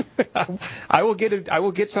Ouya. If I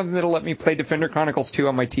will get something that'll let me play Defender Chronicles 2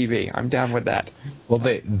 on my TV. I'm down with that. Well,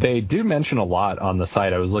 they do mention a lot on the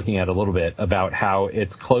site. I was looking at a little bit about how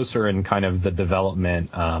it's closer in kind of the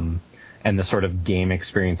development and the sort of game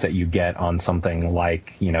experience that you get on something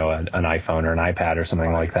like, an iPhone or an iPad or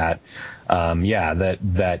something like that.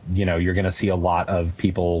 That you're going to see a lot of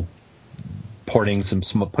people putting some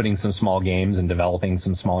small games and developing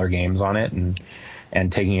some smaller games on it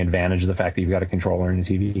and taking advantage of the fact that you've got a controller and a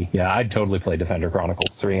TV. Yeah, I'd totally play Defender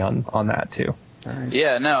Chronicles 3 on that too. Right.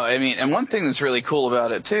 Yeah, no, I mean, and one thing that's really cool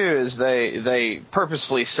about it too is they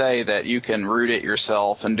purposefully say that you can root it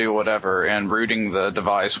yourself and do whatever, and rooting the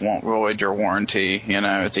device won't void your warranty.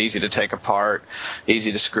 It's easy to take apart,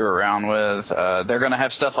 easy to screw around with. They're going to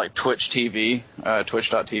have stuff like Twitch TV,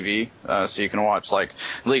 Twitch.tv, so you can watch like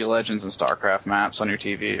League of Legends and StarCraft maps on your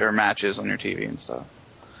TV or matches on your TV and stuff.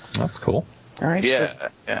 That's cool. All right. Yeah,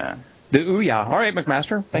 yeah. The Ouya. All right,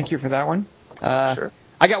 McMaster. Thank you for that one. Sure.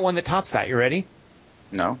 I got one that tops that. You ready?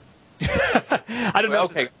 No. I don't know.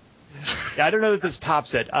 Okay. I don't know that this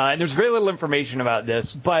tops it. And there's very little information about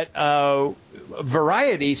this, but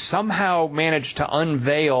Variety somehow managed to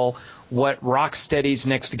unveil what Rocksteady's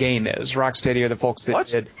next game is. Rocksteady are the folks that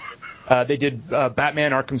did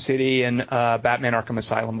Batman Arkham City and Batman Arkham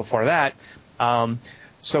Asylum before that.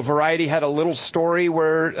 So Variety had a little story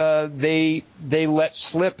where they let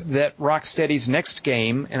slip that Rocksteady's next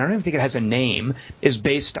game, and I don't even think it has a name, is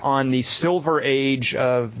based on the Silver Age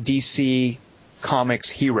of DC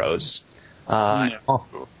Comics heroes.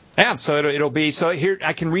 Yeah, so it'll be, so here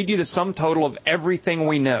I can read you the sum total of everything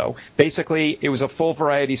we know. Basically, it was a full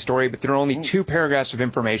Variety story, but there are only 2 paragraphs of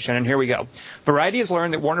information, and here we go. Variety has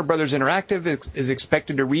learned that Warner Brothers Interactive is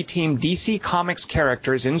expected to reteam DC Comics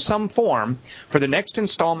characters in some form for the next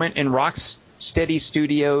installment in Rocksteady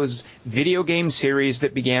Studios' video game series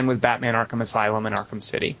that began with Batman Arkham Asylum and Arkham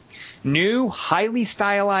City. New, highly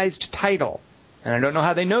stylized title, and I don't know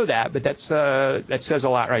how they know that, but that says a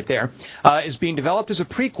lot right there, is being developed as a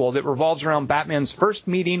prequel that revolves around Batman's first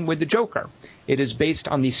meeting with the Joker. It is based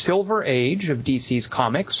on the Silver Age of DC's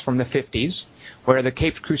comics from the 50s, where the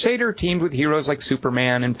Caped Crusader teamed with heroes like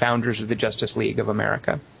Superman and founders of the Justice League of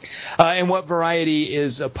America. And what Variety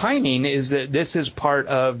is opining is that this is part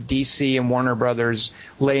of DC and Warner Brothers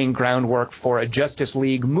laying groundwork for a Justice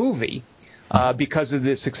League movie. Because of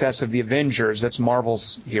the success of the Avengers, that's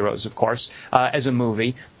Marvel's heroes, of course, as a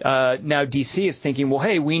movie. Now DC is thinking, well,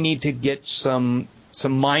 hey, we need to get some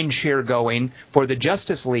mind share going for the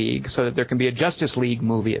Justice League so that there can be a Justice League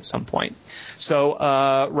movie at some point. So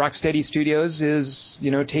Rocksteady Studios is,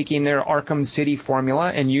 taking their Arkham City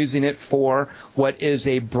formula and using it for what is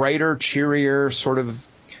a brighter, cheerier, sort of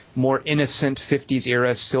more innocent 50s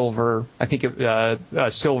era Silver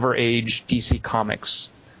Age DC Comics.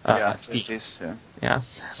 50s, yeah.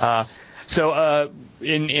 Yeah. So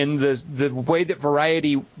in the way that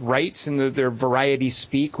Variety writes in their Variety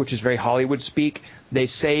speak, which is very Hollywood speak, they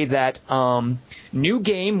say that new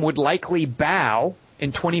game would likely bow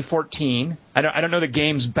in 2014. I don't know the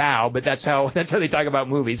game's bow, but that's how they talk about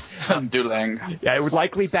movies. Dulang. Yeah, it would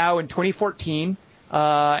likely bow in 2014.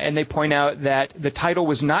 and they point out that the title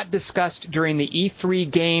was not discussed during the E3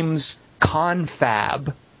 Games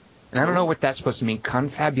confab. And I don't know what that's supposed to mean.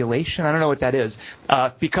 Confabulation? I don't know what that is.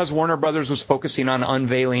 Because Warner Brothers was focusing on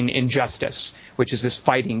unveiling Injustice, which is this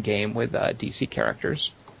fighting game with DC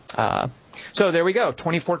characters. So there we go.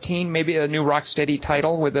 2014, maybe a new Rocksteady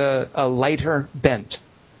title with a lighter bent.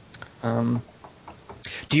 Do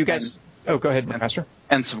you guys... go ahead, Master.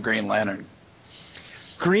 And some Green Lantern.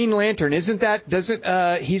 Green Lantern, he's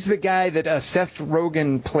the guy that Seth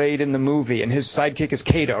Rogen played in the movie, and his sidekick is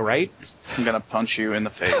Kato, right? I'm going to punch you in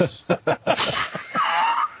the face.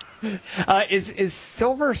 Is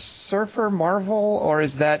Silver Surfer Marvel, or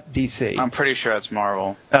is that DC? I'm pretty sure it's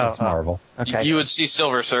Marvel. It's Marvel. Okay. You would see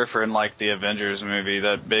Silver Surfer in, like, the Avengers movie,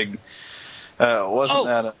 that big...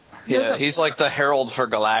 he's like the herald for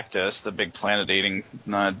Galactus, the big planet-eating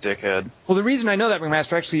dickhead. Well, the reason I know that,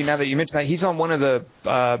 McMaster, actually, now that you mention that, he's on one of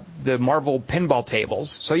the Marvel pinball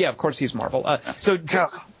tables. So, yeah, of course he's Marvel.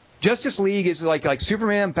 Justice League is like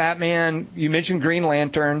Superman, Batman, you mentioned Green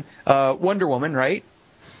Lantern, Wonder Woman, right?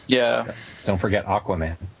 Yeah. Don't forget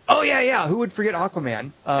Aquaman. Oh, yeah. Who would forget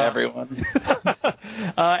Aquaman? Everyone.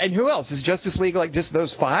 And who else? Is Justice League like just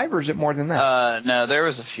those 5, or is it more than that? No, there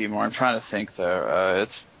was a few more. I'm trying to think, though.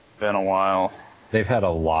 It's been a while. They've had a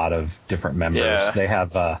lot of different members. Yeah. They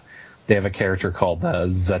have a character called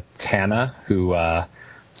Zatanna who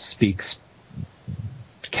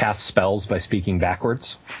casts spells by speaking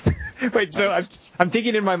backwards. Wait, so I'm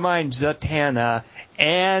thinking in my mind Zatanna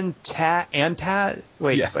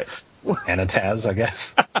Wait. Anataz, I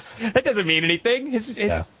guess. That doesn't mean anything. He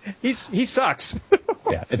sucks.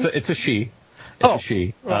 Yeah, it's a she. It's a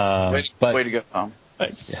she. Way to go, Tom.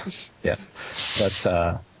 Thanks. Yeah.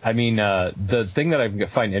 But I mean, the thing that I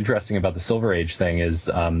find interesting about the Silver Age thing is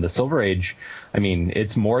the Silver Age. I mean,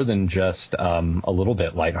 it's more than just a little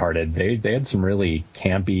bit lighthearted. They had some really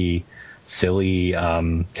campy, silly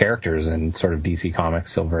characters in sort of DC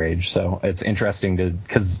Comics Silver Age. So it's interesting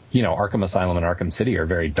because Arkham Asylum and Arkham City are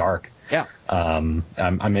very dark. Yeah. I'm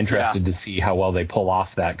interested to see how well they pull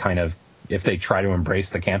off that kind of, if they try to embrace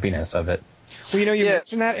the campiness of it. Well, you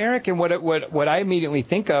mentioned that, Eric, and what I immediately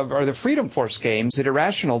think of are the Freedom Force games that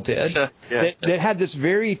Irrational did that had this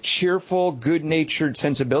very cheerful, good-natured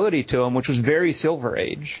sensibility to them, which was very Silver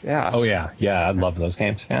Age. Yeah. Oh, yeah. Yeah, I love those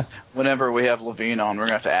games. Yeah. Whenever we have Levine on, we're going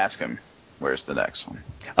to have to ask him, where's the next one?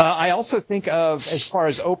 I also think of, as far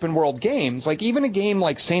as open-world games, like even a game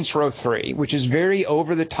like Saints Row 3, which is very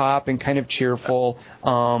over-the-top and kind of cheerful.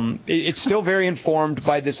 It's still very informed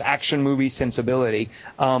by this action movie sensibility.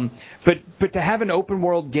 But to have an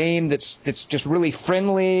open-world game that's just really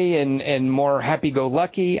friendly and more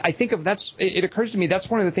happy-go-lucky, I think it occurs to me that's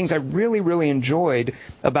one of the things I really, really enjoyed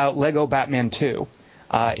about Lego Batman 2.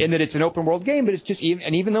 In that it's an open world game, but it's just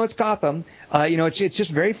even though it's Gotham, it's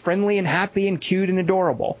just very friendly and happy and cute and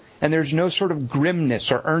adorable, and there's no sort of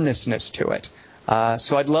grimness or earnestness to it.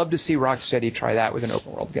 So I'd love to see Rocksteady try that with an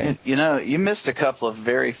open world game. You missed a couple of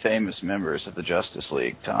very famous members of the Justice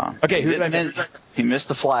League, Tom. Okay, who did I miss? You missed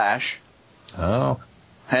the Flash. Oh.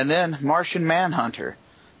 And then Martian Manhunter.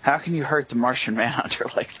 How can you hurt the Martian Manhunter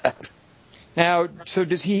like that? Now, so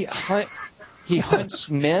does he hunt? He hunts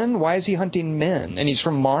men? Why is he hunting men? And he's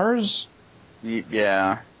from Mars?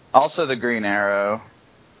 Yeah. Also the Green Arrow.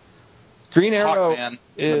 Green Arrow. Hawkman,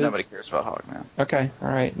 but nobody cares about Hawkman. Okay, all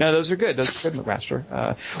right. No, those are good. Those are good, McMaster.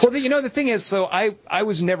 The thing is, so I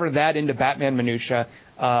was never that into Batman minutia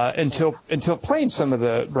until playing some of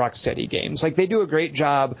the Rocksteady games. Like, they do a great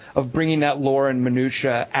job of bringing that lore and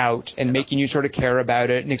minutia out and making you sort of care about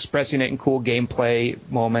it and expressing it in cool gameplay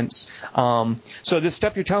moments. So this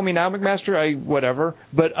stuff you're telling me now, McMaster, whatever.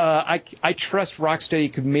 But I trust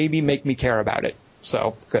Rocksteady could maybe make me care about it.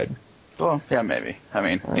 So, good. Well, yeah, maybe. I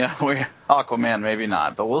mean, Aquaman, maybe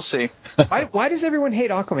not, but we'll see. Why does everyone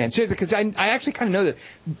hate Aquaman? Seriously, because I actually kind of know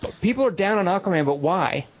that people are down on Aquaman, but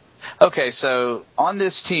why? Okay, so on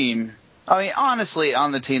this team, I mean, honestly,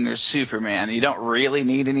 on the team there's Superman. You don't really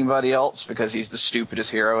need anybody else because he's the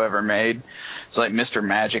stupidest hero ever made. It's like Mr.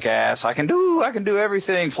 Magic Ass. I can do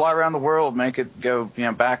everything, fly around the world, make it go,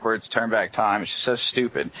 backwards, turn back time. It's just so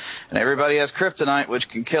stupid. And everybody has kryptonite, which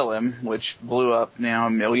can kill him, which blew up now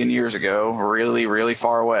 1 million years ago, really, really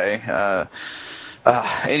far away.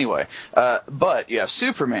 Anyway, but you have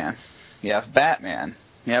Superman, you have Batman,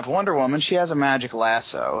 you have Wonder Woman. She has a magic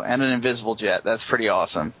lasso and an invisible jet. That's pretty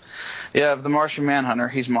awesome. You have the Martian Manhunter.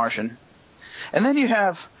 He's Martian. And then you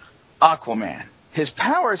have Aquaman. His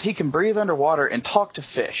power is he can breathe underwater and talk to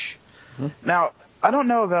fish. Mm-hmm. Now, I don't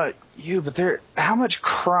know about you, but how much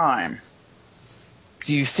crime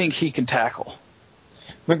do you think he can tackle?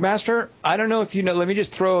 McMaster, I don't know if you know. Let me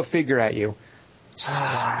just throw a figure at you.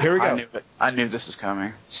 Here we I go. knew it. I knew this was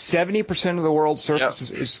coming. 70% of the world's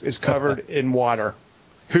surface is covered in water.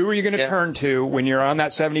 Who are you going to turn to when you're on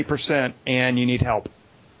that 70% and you need help?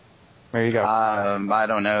 There you go. I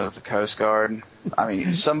don't know, the Coast Guard. I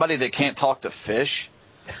mean, somebody that can't talk to fish.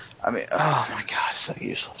 I mean, oh my God, so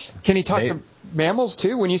useless. Can he talk to mammals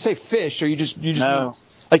too? When you say fish, are you just No.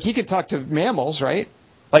 Like he could talk to mammals, right?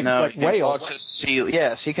 Like he can whales. talk to sea.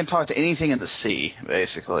 Yes, he can talk to anything in the sea,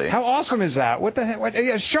 basically. How awesome is that? What the heck?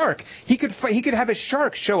 A shark. He could have a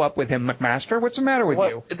shark show up with him, McMaster. What's the matter with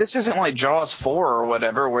you? This isn't like Jaws 4 or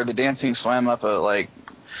whatever, where the damn thing swam up a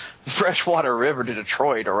freshwater river to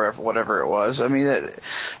Detroit or whatever it was. I mean,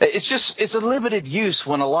 it's a limited use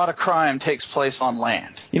when a lot of crime takes place on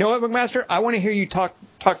land. You know what, McMaster? I want to hear you talk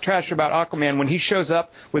trash about Aquaman when he shows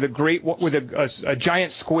up with a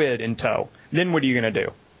giant squid in tow. Then what are you going to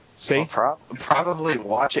do? See? Well, probably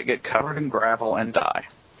watch it get covered in gravel and die.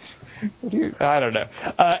 I don't know.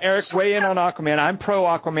 Eric, weigh in on Aquaman. I'm pro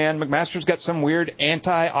Aquaman. McMaster's got some weird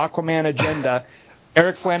anti-Aquaman agenda.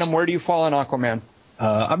 Eric Flanham, where do you fall on Aquaman?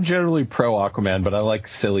 I'm generally pro Aquaman, but I like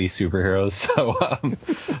silly superheroes.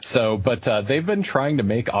 But they've been trying to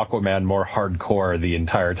make Aquaman more hardcore the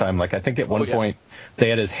entire time. Like, I think at one point they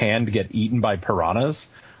had his hand get eaten by piranhas.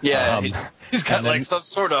 Yeah, he's got like some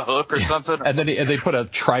sort of hook or something. And then they put a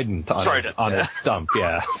trident on his stump.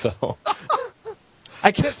 Yeah, so.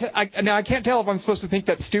 I can't tell if I'm supposed to think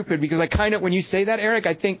that's stupid because I kind of, when you say that, Eric,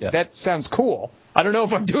 I think that sounds cool. I don't know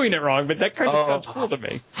if I'm doing it wrong, but that kind of sounds cool to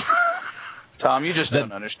me. Tom, you just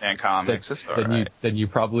don't understand comics. It's all right. Then you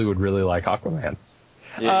probably would really like Aquaman.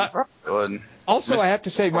 Yeah, you probably would. Also, I have to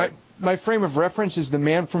say, my frame of reference is the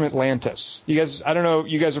Man from Atlantis. You guys, I don't know,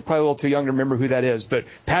 you guys are probably a little too young to remember who that is, but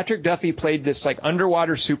Patrick Duffy played this like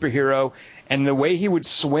underwater superhero, and the way he would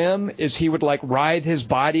swim is he would like writhe his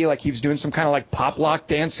body like he was doing some kind of like pop lock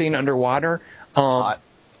dancing underwater. Weird.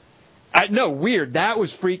 That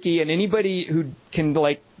was freaky, and anybody who can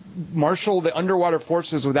like marshal the underwater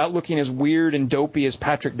forces without looking as weird and dopey as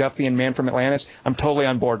Patrick Duffy and Man from Atlantis, I'm totally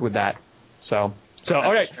on board with that. So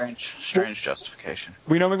all right. Strange justification.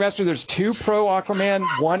 We know, McMaster, there's 2 pro Aquaman,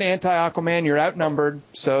 1 anti Aquaman. You're outnumbered,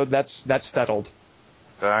 so that's settled.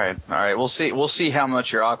 All right. We'll see how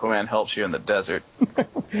much your Aquaman helps you in the desert.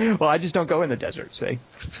 Well, I just don't go in the desert, see?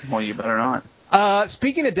 Well, you better not.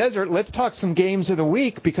 Speaking of desert, let's talk some games of the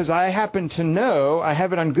week, because I happen to know, I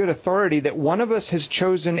have it on good authority, that one of us has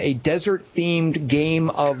chosen a desert-themed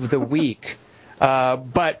game of the week.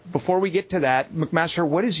 But before we get to that, McMaster,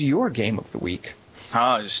 what is your game of the week?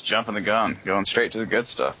 Oh, just jumping the gun, going straight to the good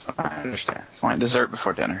stuff. I understand. It's like dessert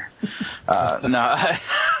before dinner. My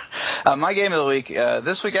game of the week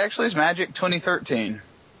this week actually is Magic 2013.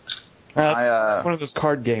 It's one of those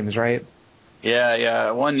card games, right?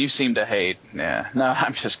 Yeah, one you seem to hate. Yeah, no,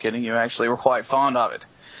 I'm just kidding. You actually were quite fond of it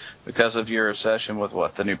because of your obsession with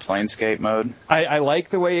the new Planescape mode. I like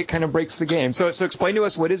the way it kind of breaks the game. So explain to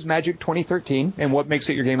us, what is Magic 2013 and what makes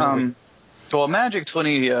it your game of the week? Well, Magic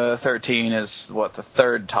 2013 is the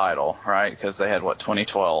third title, right? Because they had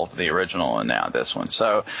 2012, the original, and now this one.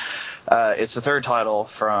 So it's the third title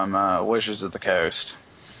from Wizards of the Coast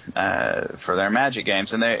for their Magic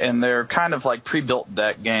games, and they're kind of like pre-built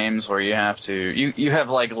deck games where you have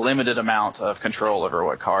like limited amount of control over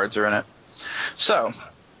what cards are in it. So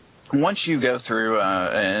once you go through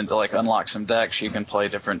and like unlock some decks, you can play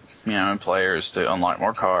different players to unlock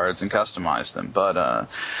more cards and customize them. But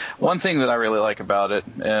one thing that I really like about it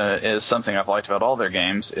is something I've liked about all their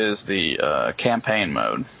games is the campaign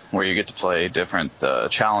mode, where you get to play different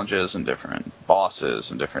challenges and different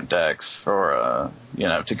bosses and different decks for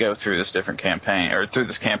to go through this different campaign, or through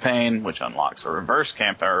this campaign, which unlocks a reverse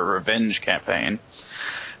campaign or a revenge campaign.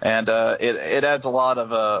 And it adds a lot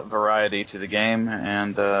of variety to the game,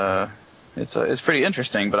 and it's pretty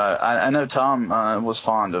interesting. But I know Tom was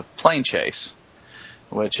fond of Plane Chase,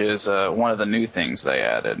 which is one of the new things they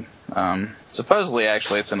added. Supposedly,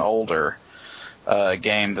 actually, it's an older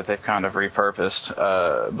game that they've kind of repurposed,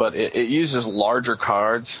 but it uses larger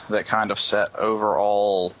cards that kind of set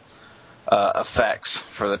overall effects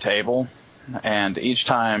for the table. And each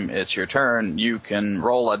time it's your turn, you can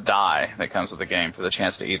roll a die that comes with the game for the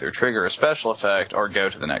chance to either trigger a special effect or go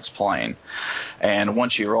to the next plane. And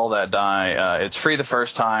once you roll that die, it's free the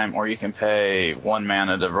first time, or you can pay 1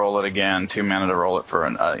 mana to roll it again, 2 mana to roll it for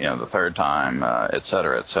the third time, et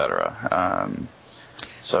cetera, et cetera.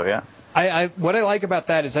 So yeah. What I like about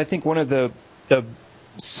that is I think one of the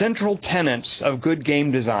central tenets of good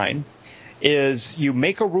game design is you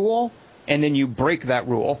make a rule and then you break that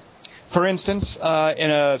rule. For instance,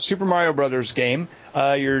 in a Super Mario Brothers game,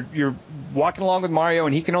 you're walking along with Mario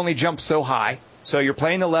and he can only jump so high. So you're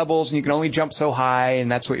playing the levels, and you can only jump so high,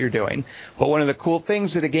 and that's what you're doing. But one of the cool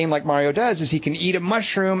things that a game like Mario does is he can eat a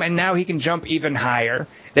mushroom, and now he can jump even higher.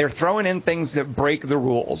 They're throwing in things that break the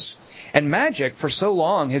rules. And Magic, for so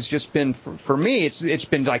long, has just been, for me, it's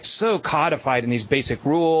been like so codified in these basic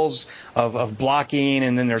rules of blocking,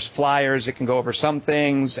 and then there's flyers that can go over some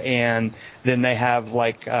things, and then they have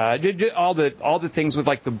like all the things with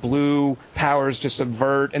like the blue powers to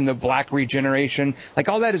subvert and the black regeneration. Like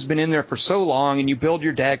all that has been in there for so long, and you build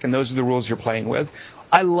your deck, and those are the rules you're playing with.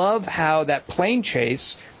 I love how that plane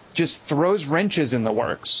chase just throws wrenches in the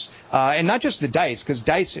works. And not just the dice, because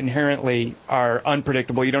dice inherently are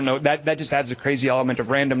unpredictable. You don't know. That just adds a crazy element of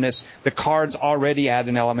randomness. The cards already add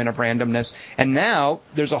an element of randomness. And now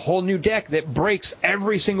there's a whole new deck that breaks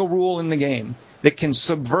every single rule in the game, that can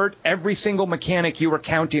subvert every single mechanic you were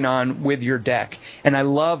counting on with your deck. And I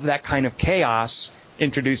love that kind of chaos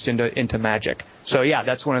introduced into Magic. So, yeah,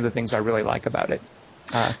 that's one of the things I really like about it.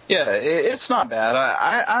 It's not bad.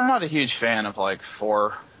 I'm not a huge fan of, like,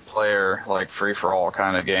 four-player, like, free-for-all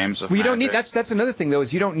kind of games. Well, you don't need that's another thing, though,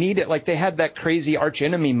 is you don't need it. Like, they had that crazy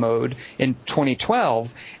arch-enemy mode in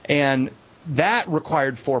 2012, and that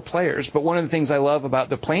required 4 players. But one of the things I love about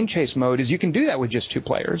the plane chase mode is you can do that with just 2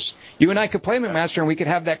 players. You and I could play McMaster, and we could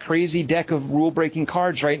have that crazy deck of rule-breaking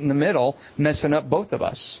cards right in the middle, messing up both of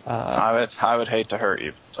us. I would hate to hurt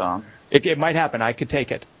you, Tom. It might happen. I could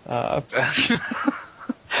take it.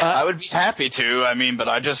 I would be happy to. I mean, but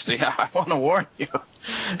I want to warn you.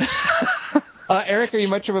 Eric, are you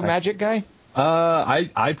much of a Magic guy?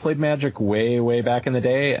 I played Magic way back in the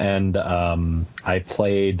day, and I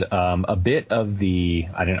played a bit of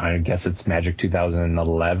I guess it's Magic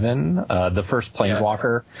 2011, the first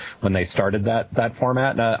Planeswalker, when they started that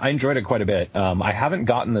format. I enjoyed it quite a bit. I haven't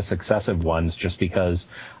gotten the successive ones just because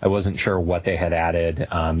I wasn't sure what they had added,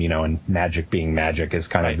 and Magic being Magic is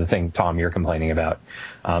kind of the thing, Tom, you're complaining about.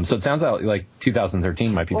 So it sounds like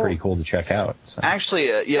 2013 might be pretty cool to check out. So. Actually,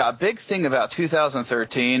 a big thing about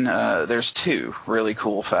 2013, there's 2 really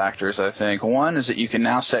cool factors, I think. One is that you can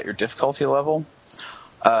now set your difficulty level.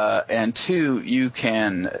 And 2, you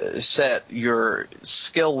can set your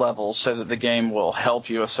skill level so that the game will help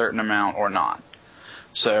you a certain amount or not.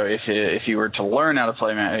 So if you were to learn how to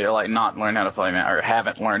play Magic, not learn how to play Magic, or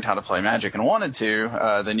haven't learned how to play Magic and wanted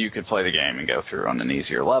to, then you could play the game and go through on an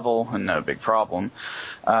easier level and no big problem.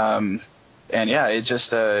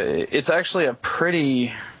 It's actually a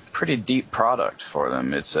pretty deep product for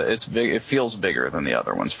them. It's big. It feels bigger than the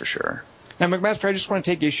other ones for sure. Now, McMaster, I just want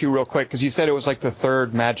to take issue real quick because you said it was like the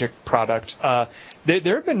 3rd Magic product. There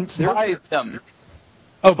have been by them.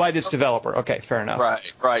 Oh, by this developer. Okay, fair enough.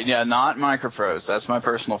 Right. Yeah, not Microprose. That's my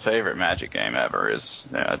personal favorite Magic game ever. Is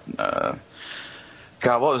God,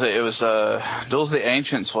 what was it? It was Duels of the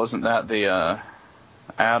Ancients. Wasn't that the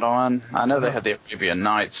add-on? I know they had the Arabian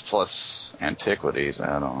Nights plus Antiquities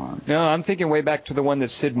add-on. No, I'm thinking way back to the one that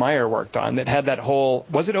Sid Meier worked on that had that whole.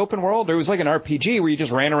 Was it open world, or it was like an RPG where you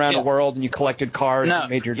just ran around the world and you collected cards and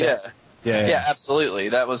made your deck? Yeah, absolutely.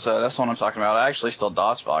 That's what I'm talking about. I actually still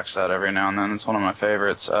DOSBox that every now and then. It's one of my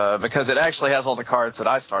favorites because it actually has all the cards that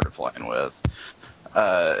I started playing with,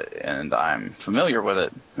 and I'm familiar with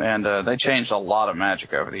it. And they changed a lot of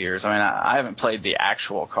Magic over the years. I mean, I haven't played the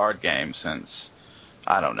actual card game since,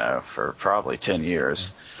 I don't know, for probably 10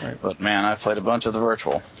 years. Right. But man, I've played a bunch of the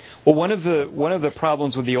virtual. Well, one of the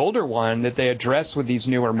problems with the older one that they address with these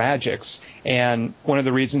newer Magics, and one of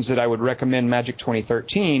the reasons that I would recommend Magic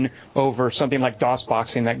 2013 over something like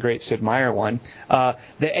DOSBoxing, that great Sid Meier one,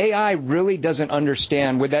 the AI really doesn't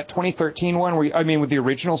understand. With that 2013 one, with the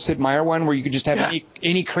original Sid Meier one, where you could just have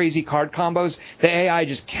any crazy card combos, the AI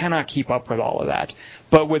just cannot keep up with all of that.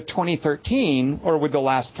 But with 2013, or with the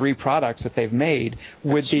last 3 products that they've made,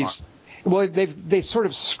 with these, well, they sort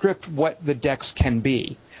of script what the decks can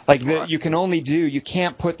be. Like, you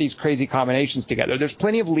can't put these crazy combinations together. There's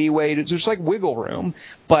plenty of leeway. There's like wiggle room.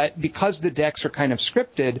 But because the decks are kind of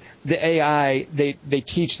scripted, the AI, they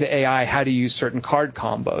teach the AI how to use certain card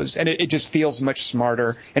combos. And it just feels much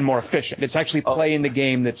smarter and more efficient. It's actually playing the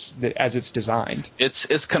game as it's designed.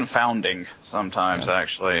 It's confounding sometimes,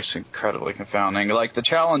 actually. It's incredibly confounding. Like, the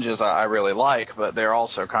challenges I really like, but they're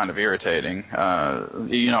also kind of irritating. You know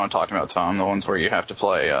what I'm talking about, Tom, the ones where you have to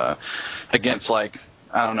play against, like,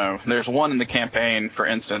 I don't know. There's one in the campaign, for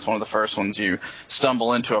instance, one of the first ones, you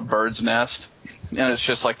stumble into a bird's nest, and it's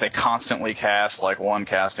just like they constantly cast like one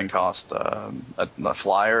casting cost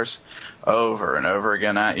flyers. over and over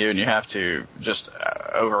again at you, and you have to just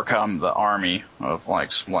overcome the army of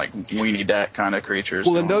like weenie deck kind of creatures.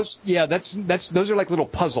 Well, and those are like little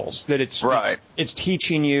puzzles that it's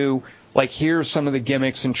teaching you. Like, here's some of the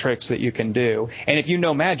gimmicks and tricks that you can do. And if you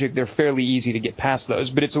know Magic, they're fairly easy to get past those.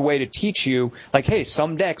 But it's a way to teach you, like, hey,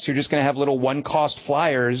 some decks you're just going to have little one-cost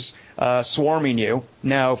flyers swarming you.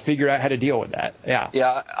 Now figure out how to deal with that. Yeah.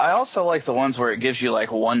 Yeah, I also like the ones where it gives you,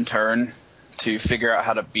 like, one turn to figure out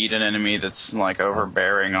how to beat an enemy that's, like,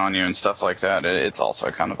 overbearing on you and stuff like that. It's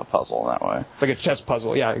also kind of a puzzle that way. Like a chess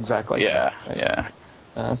puzzle. Yeah, exactly. Yeah.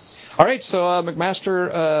 All right, so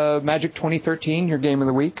McMaster, Magic 2013, your game of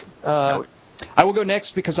the week. I will go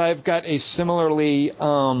next because I've got a similarly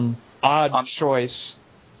odd choice.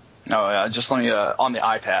 Oh, yeah, just let me, on the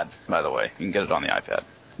iPad, by the way. You can get it on the iPad.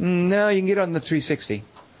 No, you can get it on the 360. You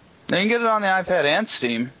can get it on the iPad and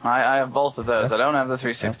Steam. I have both of those. I don't have the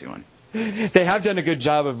 360 one. They have done a good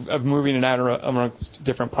job of moving it out amongst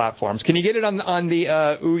different platforms. Can you get it on the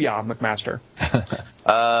Ouya, McMaster?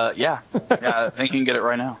 Yeah, I think you can get it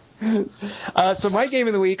right now. So my game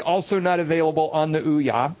of the week, also not available on the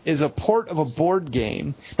Ouya, is a port of a board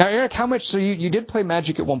game. Now, Eric, how much? So you did play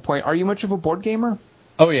Magic at one point. Are you much of a board gamer?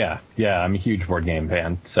 Oh yeah, I'm a huge board game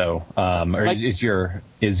fan. So, is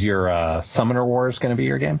your Summoner Wars going to be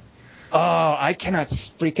your game? Oh, I cannot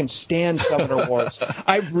freaking stand Summoner Wars.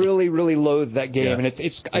 I really, really loathe that game, and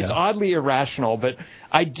it's oddly irrational. But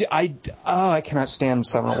I cannot stand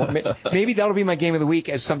Summoner Wars. Maybe that'll be my game of the week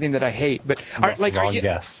as something that I hate. But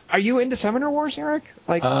are you into Summoner Wars, Eric?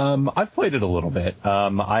 Like, I've played it a little bit.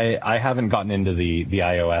 I haven't gotten into the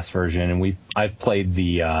iOS version, and I've played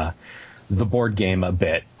the board game a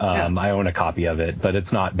bit. I own a copy of it, but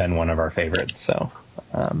it's not been one of our favorites. So.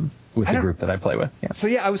 With the group that I play with. Yeah.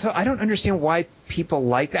 So I don't understand why people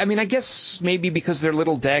like that. I mean, I guess maybe because they're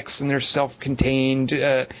little decks and they're self-contained,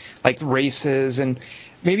 like races, and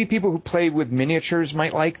maybe people who play with miniatures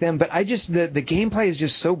might like them. But the gameplay is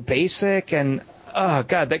just so basic, and oh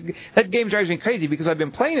god, that game drives me crazy because I've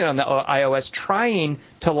been playing it on the iOS, trying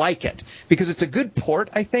to like it because it's a good port.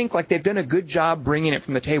 I think like they've done a good job bringing it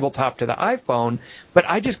from the tabletop to the iPhone, but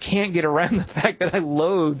I just can't get around the fact that I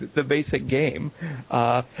loathe the basic game.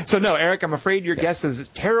 So no, Eric, I'm afraid your guess is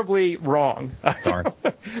terribly wrong. Darn.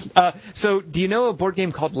 So do you know a board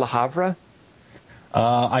game called Le Havre?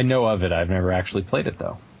 I know of it. I've never actually played it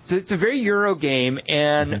though. So it's a very Euro game,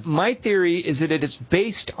 and my theory is that it is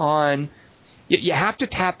based on. You have to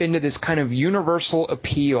tap into this kind of universal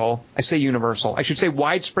appeal. I say universal. I should say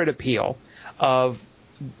widespread appeal of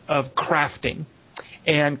crafting.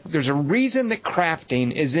 And there's a reason that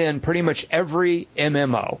crafting is in pretty much every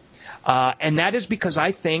MMO. And that is because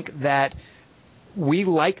I think that we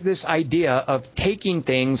like this idea of taking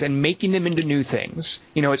things and making them into new things.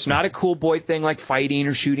 You know, it's not a cool boy thing like fighting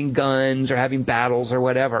or shooting guns or having battles or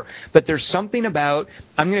whatever. But there's something about,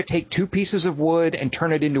 I'm going to take two pieces of wood and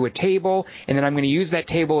turn it into a table, and then I'm going to use that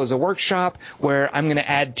table as a workshop where I'm going to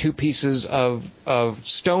add two pieces of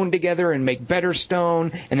stone together and make better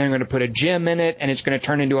stone, and then I'm going to put a gem in it, and it's going to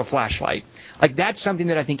turn into a flashlight. Like, that's something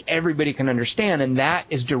that I think everybody can understand, and that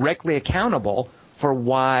is directly accountable for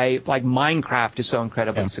why, like, Minecraft is so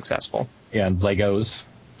incredibly successful. Yeah, and Legos.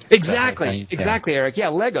 Exactly, Eric. Yeah,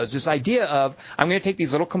 Legos. This idea of I'm going to take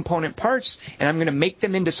these little component parts and I'm going to make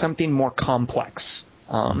them into something more complex.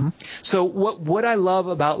 So what I love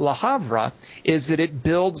about Le Havre is that it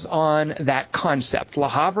builds on that concept. Le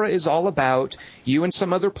Havre is all about you and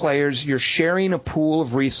some other players, you're sharing a pool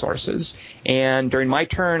of resources. And during my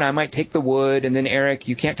turn, I might take the wood, and then Eric,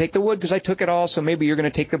 you can't take the wood because I took it all, so maybe you're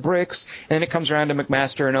going to take the bricks. And then it comes around to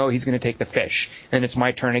McMaster, and he's going to take the fish. And it's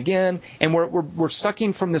my turn again, and we're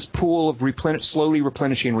sucking from this pool of slowly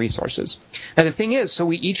replenishing resources. Now the thing is, so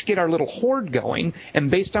we each get our little hoard going,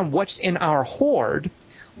 and based on what's in our hoard,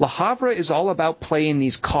 Le Havre is all about playing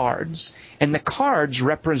these cards, and the cards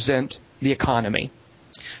represent the economy.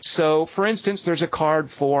 So, for instance, there's a card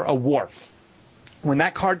for a wharf. When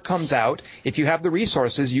that card comes out, if you have the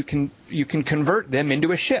resources, you can convert them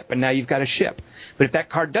into a ship, and now you've got a ship. But if that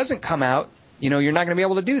card doesn't come out, you're not going to be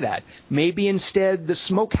able to do that. Maybe instead the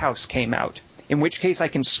smokehouse came out, in which case I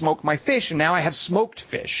can smoke my fish, and now I have smoked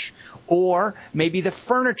fish. Or maybe the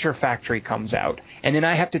furniture factory comes out, and then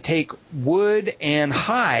I have to take wood and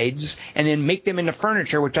hides and then make them into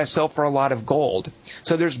furniture, which I sell for a lot of gold.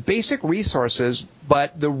 So there's basic resources,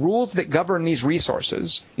 but the rules that govern these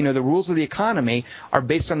resources, the rules of the economy, are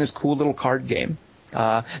based on this cool little card game.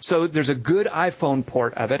 So there's a good iPhone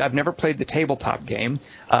port of it. I've never played the tabletop game,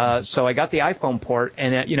 so I got the iPhone port,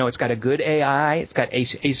 and it's got a good AI, it's got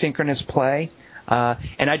asynchronous play.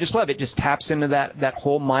 And I just love it. It just taps into that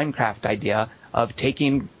whole Minecraft idea of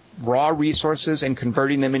taking raw resources and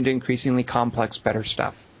converting them into increasingly complex, better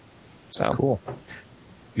stuff. So Cool.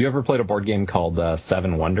 You ever played a board game called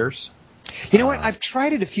Seven Wonders? You know what? I've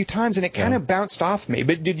tried it a few times, and it kind of bounced off me.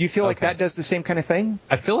 But did you feel like that does the same kind of thing?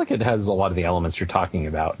 I feel like it has a lot of the elements you're talking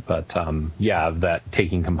about, but that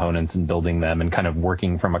taking components and building them and kind of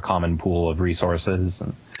working from a common pool of resources.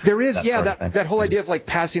 And there is, that whole idea of like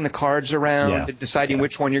passing the cards around and deciding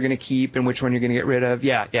which one you're going to keep and which one you're going to get rid of.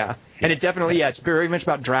 Yeah. And it definitely, it's very much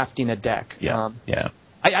about drafting a deck.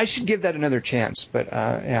 I should give that another chance, but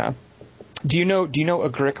yeah. Do you know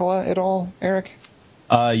Agricola at all, Eric?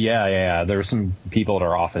 Yeah. There are some people at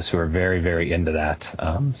our office who are very, very into that.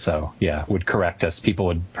 Would correct us. People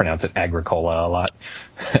would pronounce it Agricola a lot,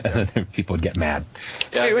 and then people would get mad.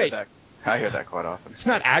 Yeah, wait. I hear that quite often. It's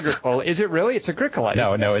not Agricola, is it really? It's Agricola.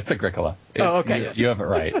 No, it's Agricola. Okay. You have it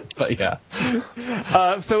right, but yeah.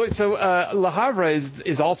 So Le Havre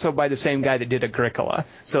is also by the same guy that did Agricola.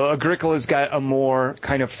 So Agricola's got a more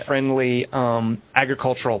kind of friendly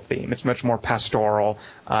agricultural theme. It's much more pastoral,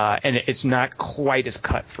 and it's not quite as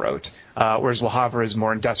cutthroat. Whereas Le Havre is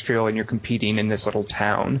more industrial, and you're competing in this little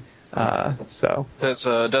town. Does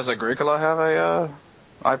Agricola have a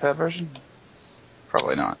iPad version?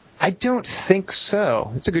 Probably not. I don't think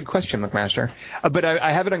so. It's a good question, McMaster. But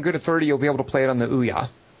I have it on good authority. You'll be able to play it on the Ouya.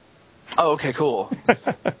 Oh, okay, cool.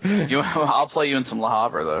 I'll play you in some Le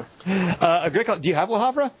Havre, though. Agricola, do you have Le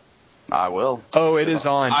Havre? I will. Oh, it is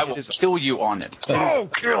on. I will kill you on it.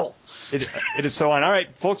 Kill! It is so on. All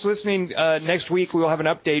right, folks listening, next week we will have an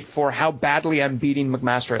update for how badly I'm beating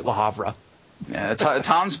McMaster at Le Havre. Yeah,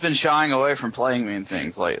 Tom's been shying away from playing me in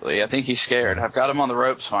things lately. I think he's scared. I've got him on the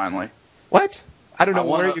ropes finally. What? I don't know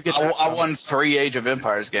where you get that I won 3 Age of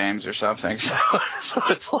Empires games or something, so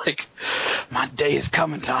it's like, my day is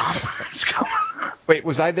coming, Tom. It's coming. Wait,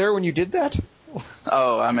 was I there when you did that?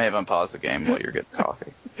 Oh, I may have unpaused the game while you're getting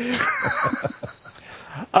coffee.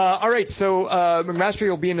 All right, so McMaster,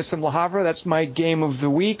 you'll be into some Le Havre. That's my game of the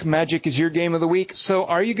week. Magic is your game of the week. So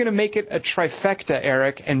are you going to make it a trifecta,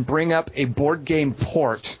 Eric, and bring up a board game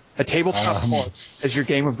port, a tabletop port, as your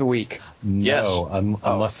game of the week? No,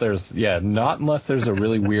 unless there's not unless there's a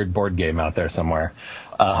really weird board game out there somewhere.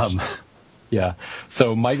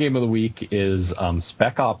 So my game of the week is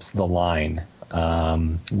Spec Ops: The Line,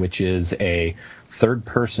 which is a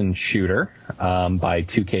third-person shooter by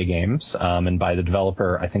 2K Games and by the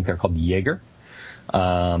developer. I think they're called Jaeger,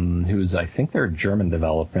 who's I think they're a German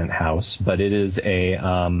development house, but it is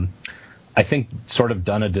I think sort of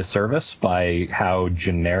done a disservice by how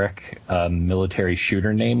generic military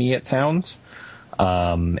shooter namey it sounds.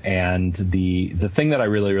 And the thing that I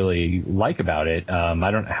really, really like about it,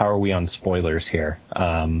 how are we on spoilers here?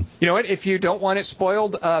 You know what? If you don't want it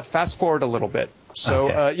spoiled, fast forward a little bit. So,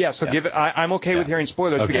 give it, I'm okay with hearing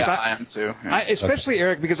spoilers because I am too. Yeah. Especially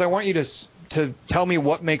Eric, because I want you to tell me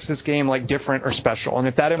what makes this game like different or special. And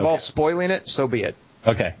if that involves spoiling it, so be it.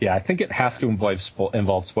 Okay, yeah, I think it has to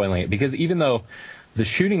involve spoiling it, because even though the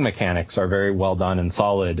shooting mechanics are very well done and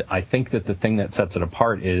solid, I think that the thing that sets it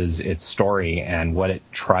apart is its story and what it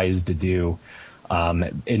tries to do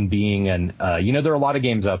in being there are a lot of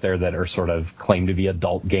games out there that are sort of claim to be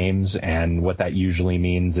adult games, and what that usually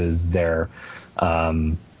means is they're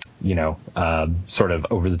sort of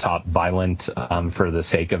over-the-top violent for the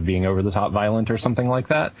sake of being over-the-top violent or something like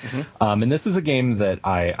that. Mm-hmm. And this is a game that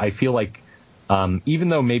I feel like, even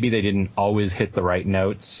though maybe they didn't always hit the right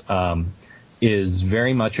notes, is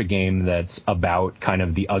very much a game that's about kind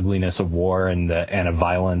of the ugliness of war and of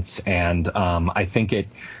violence. And I think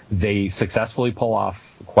they successfully pull off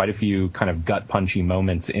quite a few kind of gut-punchy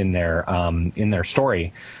moments in their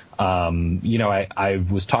story. I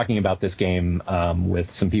was talking about this game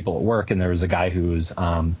with some people at work, and there was a guy who's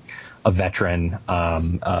a veteran,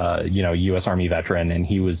 U.S. Army veteran, and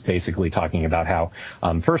he was basically talking about how,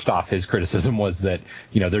 first off, his criticism was that,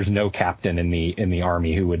 there's no captain in the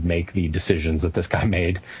Army who would make the decisions that this guy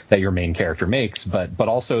made, that your main character makes, but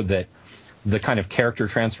also that the kind of character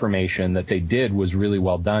transformation that they did was really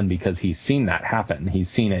well done, because he's seen that happen. He's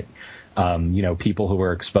seen it, people who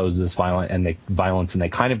are exposed to this violence, and they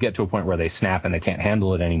kind of get to a point where they snap and they can't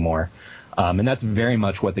handle it anymore. And that's very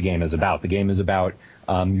much what the game is about. The game is about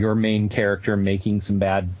your main character making some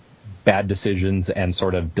bad decisions and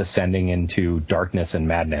sort of descending into darkness and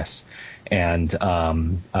madness. And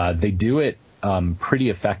they do it pretty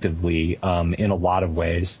effectively in a lot of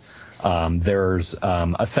ways. There's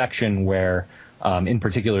a section where, in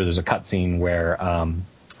particular, there's a cutscene where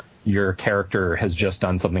your character has just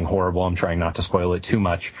done something horrible. I'm trying not to spoil it too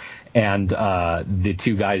much. And the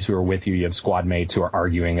two guys who are with you have squad mates who are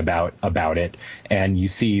arguing about it, and you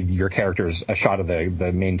see your character's a shot of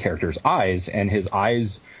the main character's eyes, and his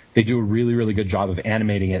eyes they do a really, really good job of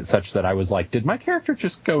animating it such that I was like, did my character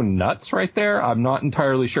just go nuts right there? I'm not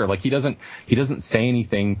entirely sure. Like, he doesn't say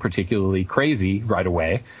anything particularly crazy right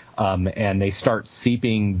away. And they start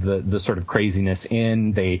seeping the sort of craziness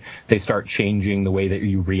in. They start changing the way that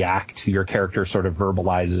you react. Your character sort of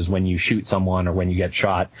verbalizes when you shoot someone or when you get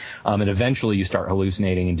shot. And eventually you start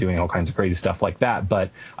hallucinating and doing all kinds of crazy stuff like that.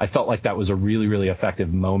 But I felt like that was a really, really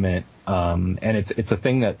effective moment. And it's a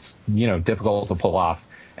thing that's, difficult to pull off.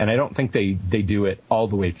 And I don't think they do it all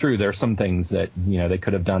the way through. There are some things that, they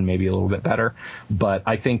could have done maybe a little bit better. But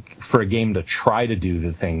I think for a game to try to do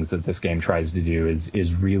the things that this game tries to do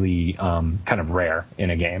is really kind of rare in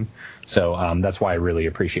a game. So that's why I really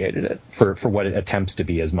appreciated it for what it attempts to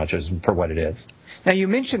be as much as for what it is. Now, you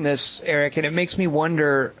mentioned this, Eric, and it makes me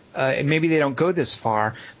wonder, and maybe they don't go this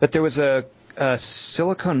far, but there was a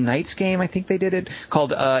Silicon Knights game, I think they did it,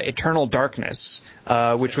 called Eternal Darkness,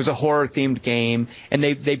 which was a horror-themed game, and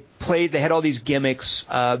they had all these gimmicks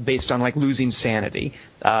based on, like, losing sanity.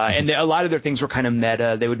 And a lot of their things were kind of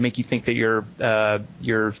meta. They would make you think that your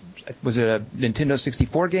was it a Nintendo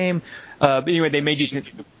 64 game? But anyway, they made you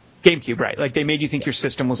GameCube, right? Like, they made you think your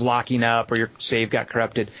system was locking up or your save got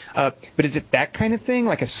corrupted. But is it that kind of thing,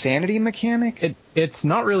 like a sanity mechanic? It's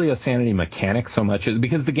not really a sanity mechanic so much as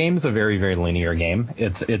because the game's a very, very linear game.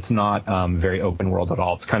 It's not very open world at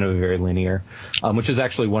all. It's kind of very linear, which is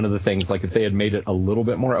actually one of the things. Like, if they had made it a little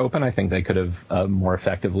bit more open, I think they could have more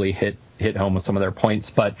effectively hit home with some of their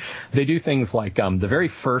points. But they do things like the very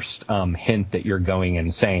first hint that you're going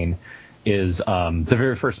insane is the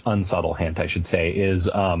very first unsubtle hint, I should say, is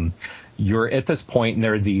you're at this point and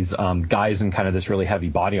there are these guys in kind of this really heavy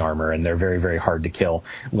body armor, and they're very, very hard to kill.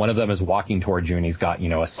 One of them is walking towards you, and he's got,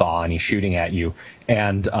 a saw, and he's shooting at you.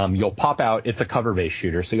 And you'll pop out. It's a cover-based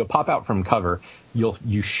shooter, so you'll pop out from cover.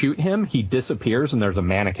 You shoot him, he disappears, and there's a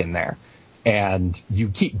mannequin there. And you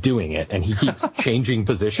keep doing it, and he keeps changing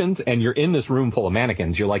positions, and you're in this room full of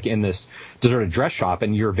mannequins. You're like in this deserted dress shop,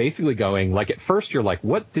 and you're basically going, like, at first you're like,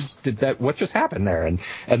 what what just happened there? And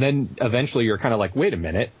then eventually you're kind of like, wait a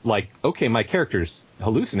minute, like, okay, my character's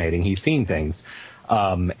hallucinating. He's seeing things.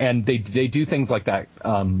 And they do things like that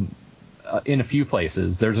in a few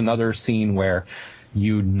places. There's another scene where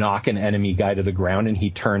you knock an enemy guy to the ground, and he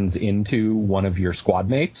turns into one of your squad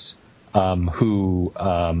mates, who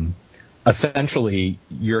essentially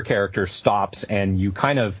your character stops, and you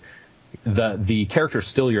kind of the character's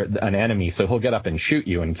still an enemy, so he'll get up and shoot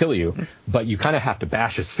you and kill you, but you kind of have to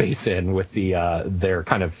bash his face in with their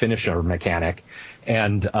kind of finisher mechanic.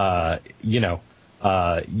 And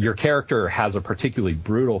your character has a particularly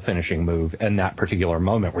brutal finishing move in that particular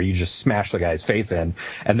moment where you just smash the guy's face in,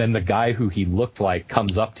 and then the guy who he looked like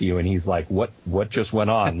comes up to you, and he's like, what just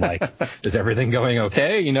went on? Like, is everything going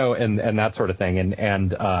okay? And that sort of thing.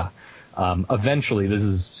 And eventually, this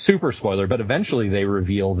is super spoiler, but eventually they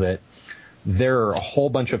reveal that there are a whole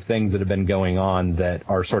bunch of things that have been going on that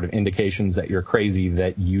are sort of indications that you're crazy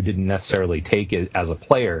that you didn't necessarily take it as a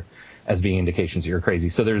player as being indications that you're crazy.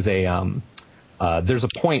 So there's a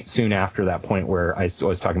point soon after that point where I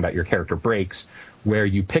was talking about your character breaks, where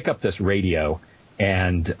you pick up this radio,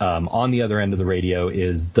 and on the other end of the radio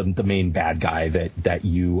is the main bad guy that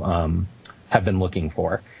you have been looking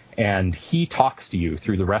for. And he talks to you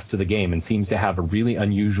through the rest of the game and seems to have a really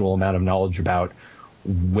unusual amount of knowledge about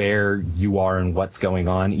where you are and what's going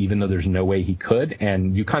on, even though there's no way he could.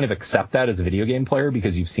 And you kind of accept that as a video game player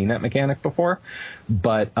because you've seen that mechanic before.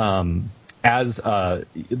 But as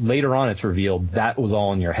later on it's revealed that was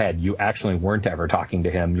all in your head. You actually weren't ever talking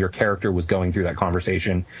to him. Your character was going through that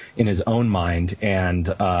conversation in his own mind. And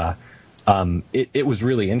it was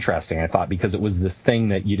really interesting, I thought, because it was this thing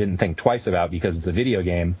that you didn't think twice about because it's a video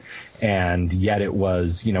game, and yet it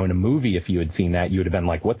was, in a movie, if you had seen that, you would have been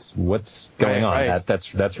like, what's going on? Right.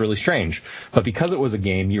 That's really strange. But because it was a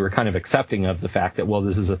game, you were kind of accepting of the fact that, well,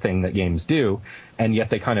 this is a thing that games do, and yet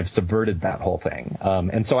they kind of subverted that whole thing.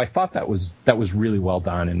 And so I thought that was really well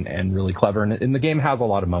done and really clever, and the game has a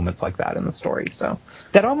lot of moments like that in the story. So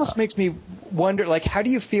that almost makes me wonder, like, how do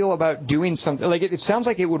you feel about doing something like it sounds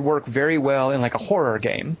like it would work very well in like a horror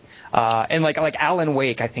game, and like Alan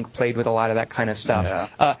Wake, I think, played with a lot of that kind of stuff.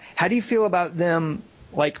 Yeah. How do you feel about them?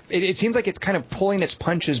 Like, it seems like it's kind of pulling its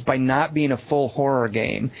punches by not being a full horror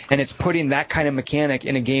game, and it's putting that kind of mechanic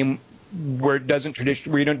in a game where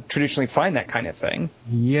you don't traditionally find that kind of thing.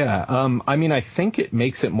 Yeah, I mean, I think it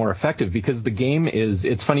makes it more effective because the game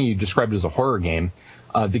it's funny you described it as a horror game.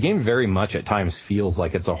 The game very much at times feels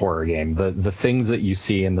like it's a horror game. The things that you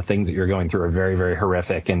see and the things that you're going through are very, very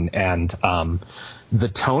horrific, and the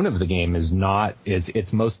tone of the game it's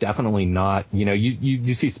most definitely not,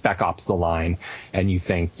 you see Spec Ops: The Line and you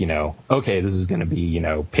think, okay, this is going to be,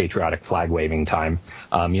 patriotic flag waving time.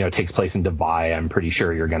 It takes place in Dubai. I'm pretty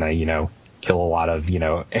sure you're going to, kill a lot of,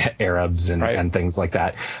 Arabs and things like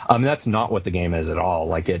that. That's not what the game is at all.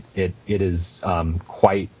 Like it is,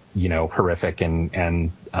 quite, horrific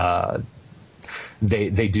and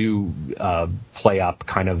they do play up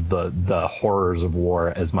kind of the horrors of war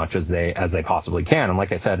as much as they possibly can. And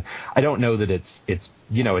like I said, I don't know that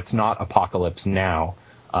it's not Apocalypse Now,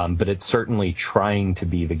 but it's certainly trying to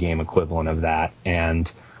be the game equivalent of that.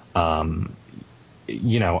 And like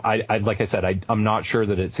I said, I'm not sure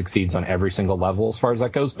that it succeeds on every single level as far as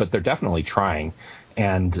that goes, but they're definitely trying.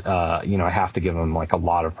 And I have to give them like a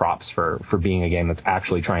lot of props for being a game that's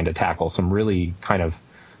actually trying to tackle some really kind of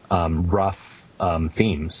rough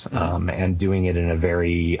themes, and doing it in a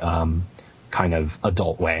very kind of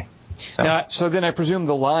adult way. So then I presume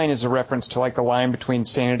The Line is a reference to like the line between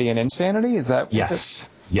sanity and insanity. Is that? Yes.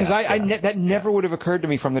 Because that never would have occurred to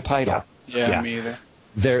me from the title. Yeah, me either.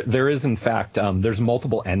 There is in fact there's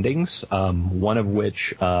multiple endings. One of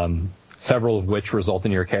which, several of which result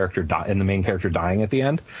in your character in the main character dying at the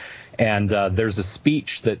end. And there's a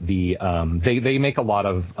speech that they make a lot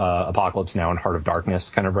of Apocalypse Now and Heart of Darkness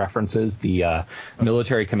kind of references. The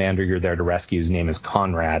military commander you're there to rescue, his name is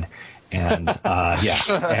Conrad, and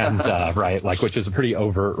right, like, which is a pretty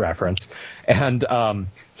overt reference. And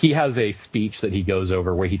he has a speech that he goes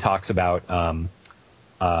over where he talks about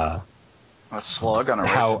a slug on a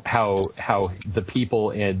how the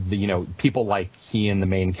people in people like he and the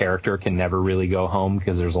main character can never really go home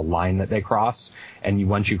because there's a line that they cross, and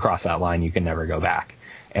once you cross that line you can never go back.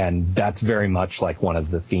 And that's very much like one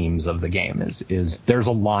of the themes of the game is there's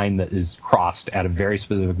a line that is crossed at a very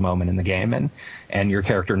specific moment in the game, and your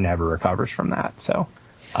character never recovers from that. So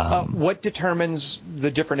what determines the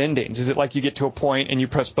different endings? Is it like you get to a point and you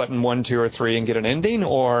press button 1, 2, or 3 and get an ending,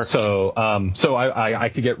 or? So I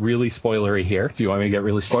could get really spoilery here. Do you want me to get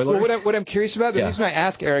really spoilery? Well, what I'm curious about, the reason I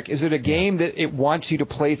ask, Eric, is it a game that it wants you to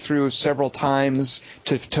play through several times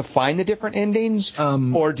to find the different endings,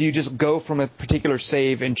 or do you just go from a particular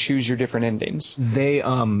save and choose your different endings?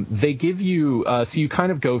 They give you so you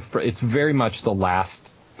kind of go for, it's very much the last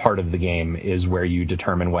part of the game is where you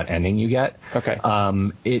determine what ending you get. Okay.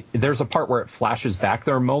 There's a part where it flashes back.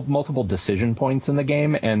 There are multiple decision points in the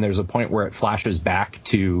game, and there's a point where it flashes back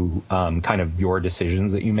to kind of your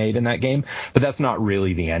decisions that you made in that game. But that's not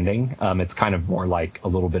really the ending. It's kind of more like a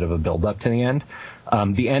little bit of a build up to the end.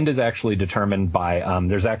 The end is actually determined by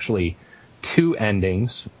there's actually two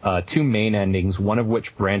endings, two main endings, one of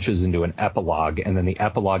which branches into an epilogue, and then the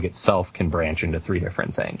epilogue itself can branch into 3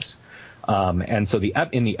 different things. And so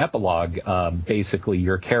in the epilogue, basically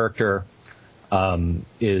your character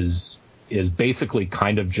is basically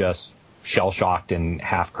kind of just shell-shocked and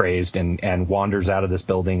half-crazed and wanders out of this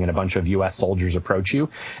building, and a bunch of U.S. soldiers approach you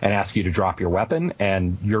and ask you to drop your weapon,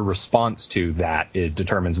 and your response to that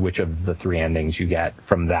determines which of the 3 endings you get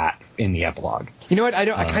from that in the epilogue. You know what?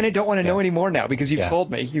 I kind of don't want to know anymore now, because you've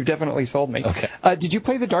sold me. You've definitely sold me. Okay. Did you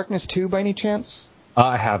play The Darkness 2 by any chance?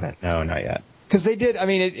 I haven't. No, not yet. Because they did, I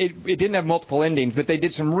mean, it didn't have multiple endings, but they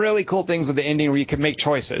did some really cool things with the ending where you could make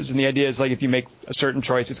choices. And the idea is, like, if you make a certain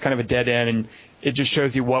choice, it's kind of a dead end, and it just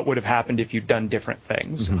shows you what would have happened if you'd done different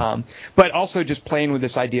things. Mm-hmm. But also just playing with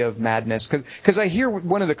this idea of madness. Because I hear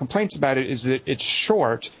one of the complaints about it is that it's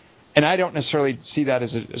short, and I don't necessarily see that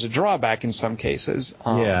as a drawback in some cases.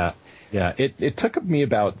 Yeah. It took me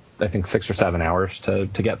about, I think, 6 or 7 hours to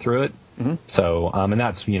get through it. Mm-hmm. So, and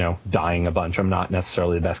that's, dying a bunch. I'm not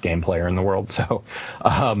necessarily the best game player in the world. So,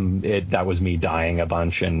 that was me dying a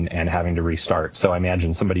bunch and having to restart. So I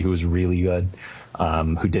imagine somebody who was really good,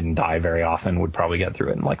 who didn't die very often, would probably get through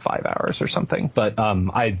it in like 5 hours or something. But,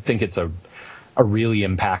 I think it's a really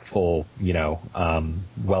impactful,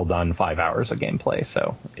 well done 5 hours of gameplay.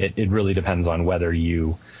 So it really depends on whether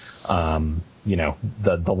you, the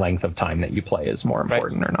length of time that you play is more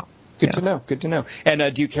important or not. Good to know.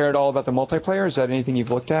 And do you care at all about the multiplayer? Is that anything you've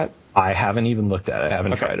looked at? I haven't even looked at it. I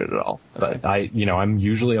haven't tried it at all. But I'm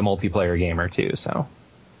usually a multiplayer gamer too. So.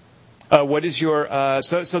 What is your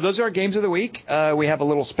so those are our games of the week. We have a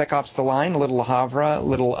little Spec Ops: The Line, a little Le Havre, a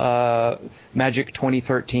little Magic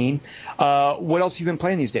 2013. What else have you been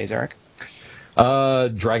playing these days, Eric?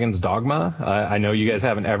 Dragon's Dogma. I know you guys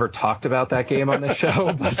haven't ever talked about that game on this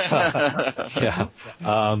show, but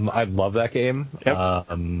I love that game. Yep.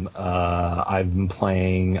 I've been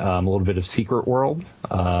playing a little bit of Secret World.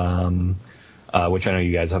 which I know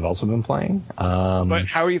you guys have also been playing. But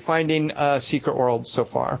how are you finding Secret World so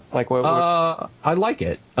far? Like, what? I like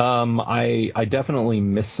it. I definitely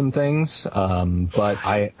miss some things, but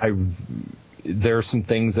I there are some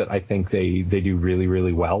things that I think they do really,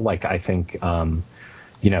 really well. Like, I think,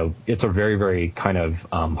 it's a very, very kind of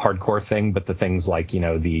hardcore thing, but the things like,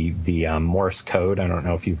 the Morse code, I don't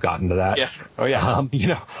know if you've gotten to that. Yeah. Oh,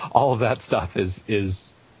 yeah. All of that stuff is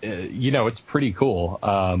it's pretty cool.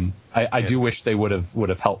 I do wish they would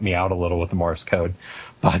have helped me out a little with the Morse code,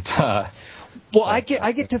 but well, I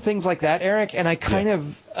get to things like that, Eric, and I kind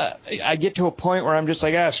of I get to a point where I'm just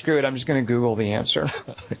like, screw it, I'm just going to Google the answer.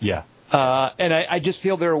 Yeah. And I just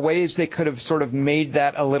feel there are ways they could have sort of made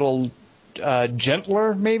that a little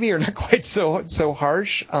gentler, maybe, or not quite so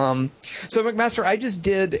harsh. So, McMaster, I just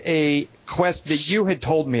did a quest that you had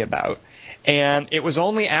told me about. And it was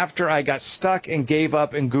only after I got stuck and gave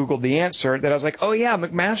up and Googled the answer that I was like, oh, yeah,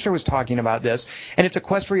 McMaster was talking about this. And it's a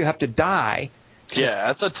quest where you have to die. Yeah,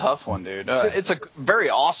 that's a tough one, dude. It's a very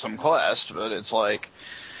awesome quest, but it's like,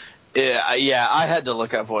 I had to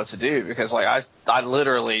look up what to do because, like, I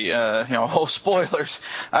literally, spoilers,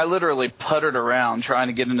 I literally puttered around trying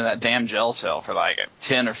to get into that damn gel cell for like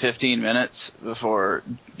 10 or 15 minutes before,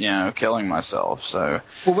 killing myself. So,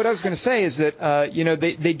 well, what I was going to say is that,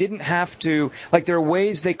 they didn't have to, like, there are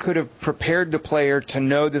ways they could have prepared the player to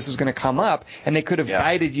know this is going to come up, and they could have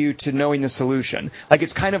guided you to knowing the solution. Like,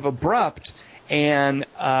 it's kind of abrupt. And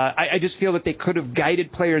I just feel that they could have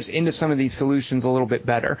guided players into some of these solutions a little bit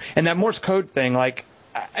better. And that Morse code thing, like,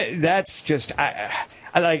 that's just I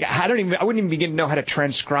wouldn't even begin to know how to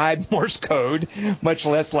transcribe Morse code, much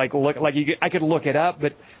less I could look it up,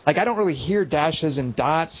 but like I don't really hear dashes and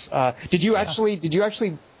dots. Did you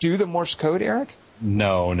actually do the Morse code, Eric?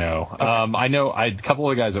 No. Okay. I know a couple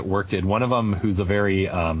of guys at work did. One of them, who's a very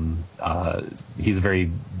he's a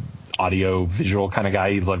very audio visual kind of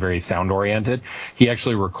guy. He's very sound oriented. He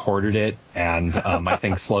actually recorded it and I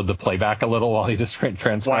think slowed the playback a little while he just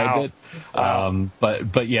transcribed it. Wow.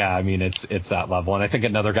 But yeah, I mean it's that level. And I think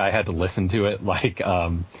another guy had to listen to it, like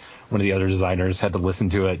one of the other designers had to listen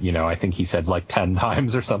to it, I think he said like 10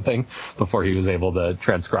 times or something before he was able to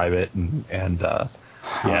transcribe it and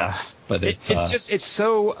yeah. But it's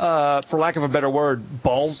so for lack of a better word,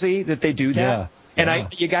 ballsy that they do that. Yeah.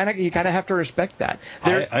 And you kind of have to respect that.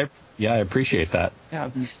 I appreciate that. Yeah.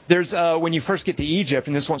 There's when you first get to Egypt,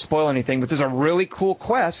 and this won't spoil anything, but there's a really cool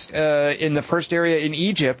quest in the first area in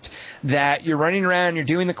Egypt that you're running around, you're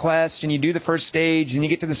doing the quest, and you do the first stage, and you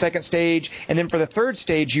get to the second stage, and then for the third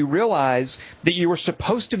stage, you realize that you were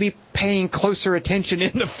supposed to be paying closer attention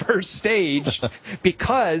in the first stage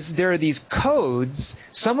because there are these codes,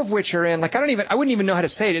 some of which are in, like, I wouldn't even know how to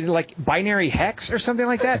say it, like binary hex or something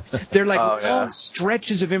like that. They're like long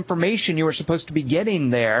stretches of information you were supposed to be getting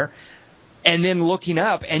there. And then looking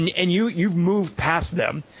up, and you've moved past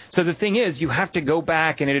them. So the thing is, you have to go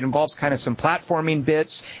back, and it involves kind of some platforming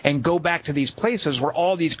bits, and go back to these places where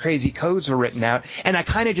all these crazy codes are written out. And I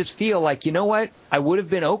kind of just feel like, you know what? I would have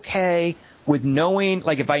been okay with knowing,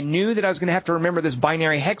 like, if I knew that I was going to have to remember this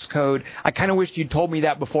binary hex code, I kind of wished you'd told me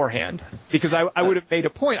that beforehand. Because I would have made a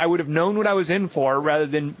point. I would have known what I was in for rather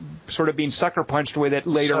than sort of being sucker punched with it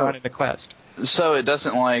later on in the quest. So it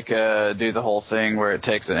doesn't do the whole thing where it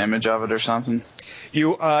takes an image of it or something?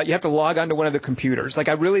 You have to log onto one of the computers. Like,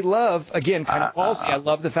 I really love, again, kind of ballsy, I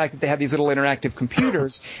love the fact that they have these little interactive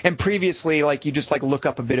computers. And previously, like, you just, like, look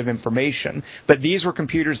up a bit of information. But these were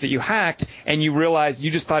computers that you hacked, and you realized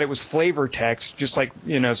you just thought it was flavor text, just like,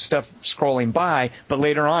 stuff scrolling by. But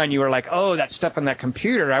later on, you were like, oh, that stuff on that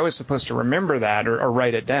computer, I was supposed to remember that or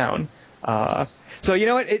write it down. So you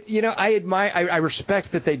know what? I admire, I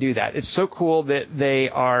respect that they do that. It's so cool that they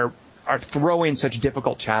are throwing such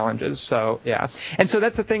difficult challenges. So yeah, and so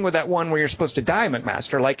that's the thing with that one where you're supposed to die,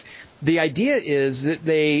 McMaster. Like, the idea is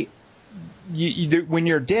that when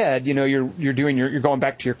you're dead, you're going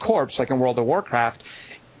back to your corpse, like in World of Warcraft.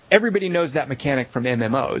 Everybody knows that mechanic from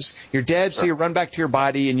MMOs. You're dead, so you run back to your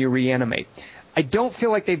body and you reanimate. I don't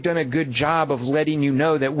feel like they've done a good job of letting you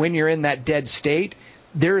know that when you're in that dead state,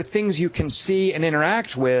 there are things you can see and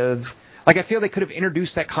interact with. Like, I feel they could have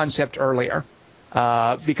introduced that concept earlier.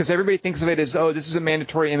 Because everybody thinks of it as, this is a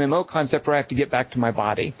mandatory MMO concept where I have to get back to my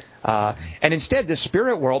body. And instead, the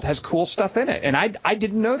spirit world has cool stuff in it. And I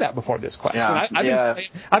didn't know that before this quest. Yeah,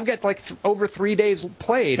 I've got like over 3 days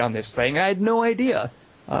played on this thing. I had no idea.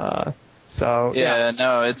 So Yeah,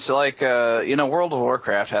 no, it's like, World of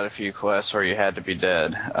Warcraft had a few quests where you had to be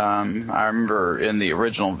dead. I remember in the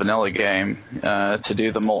original vanilla game, to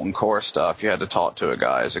do the Molten Core stuff, you had to talk to a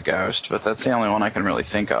guy as a ghost, but that's the only one I can really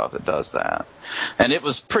think of that does that. And it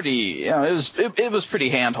was pretty, it was pretty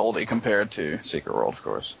hand-holdy compared to Secret World, of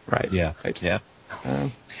course. Right. Yeah. Right. Yeah.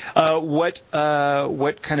 What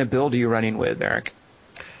kind of build are you running with, Eric?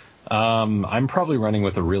 I'm probably running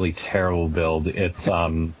with a really terrible build. It's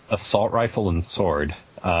assault rifle and sword,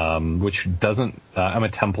 which doesn't. I'm a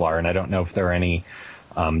Templar, and I don't know if there are any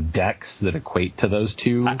decks that equate to those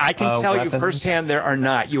two. I can tell weapons. you firsthand there are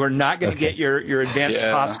not. You are not going to get your advanced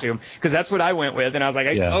costume, because that's what I went with, and I was like,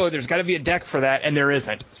 there's got to be a deck for that, and there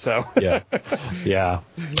isn't. So yeah.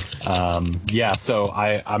 So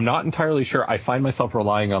I'm not entirely sure. I find myself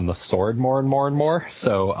relying on the sword more and more and more.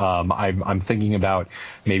 So I'm thinking about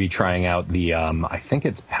maybe trying out the I think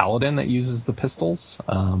it's Paladin that uses the pistols,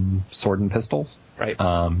 sword and pistols. Right.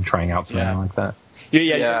 Trying out something like that.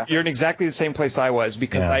 Yeah, you're in exactly the same place I was,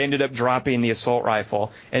 because I ended up dropping the assault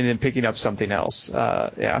rifle and then picking up something else.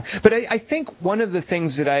 But I think one of the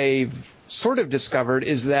things that I've sort of discovered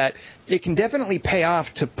is that it can definitely pay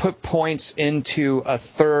off to put points into a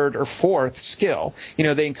third or fourth skill.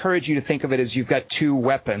 They encourage you to think of it as you've got two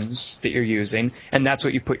weapons that you're using, and that's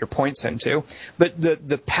what you put your points into. But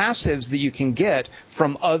the passives that you can get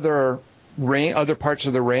from other parts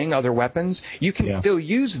of the ring, other weapons, you can still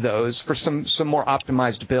use those for some more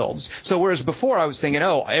optimized builds. So whereas before I was thinking,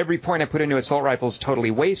 every point I put into assault rifle is totally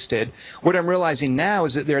wasted, what I'm realizing now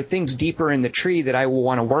is that there are things deeper in the tree that I will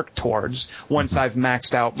want to work towards once I've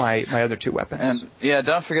maxed out my other two weapons. And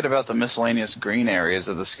don't forget about the miscellaneous green areas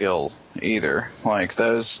of the skill either. Like,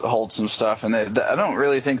 those hold some stuff, and I don't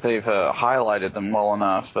really think they've highlighted them well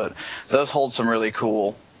enough, but those hold some really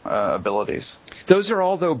cool abilities. Those are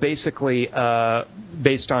all, though, basically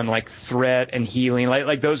based on like threat and healing.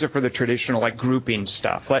 Like those are for the traditional like grouping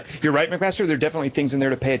stuff. Like, you're right, McMaster. There are definitely things in there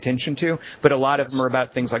to pay attention to, but a lot of them are about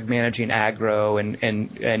things like managing aggro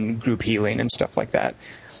and group healing and stuff like that.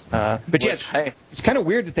 But yeah, it's kind of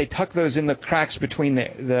weird that they tuck those in the cracks between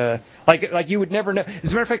the like you would never know.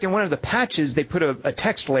 As a matter of fact, in one of the patches, they put a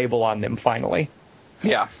text label on them finally.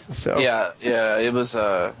 Yeah. So it was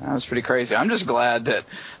that was pretty crazy. I'm just glad that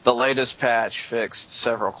the latest patch fixed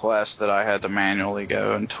several quests that I had to manually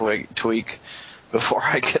go and tweak before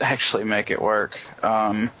I could actually make it work.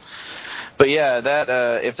 But yeah,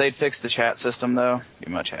 that if they'd fixed the chat system, though, I'd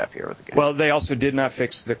be much happier with the game. Well, they also did not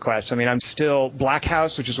fix the quest. I mean, I'm still Black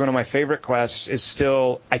House, which is one of my favorite quests, is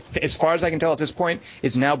still, as far as I can tell at this point,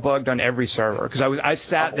 is now bugged on every server. Because I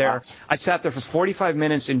sat there for 45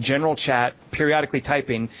 minutes in general chat, periodically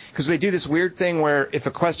typing, because they do this weird thing where if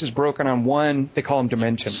a quest is broken on one, they call them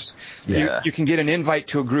dimensions. Yeah. You can get an invite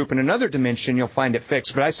to a group in another dimension, you'll find it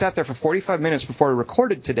fixed. But I sat there for 45 minutes before I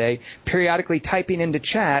recorded today, periodically typing into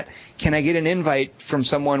chat, can I get an invite from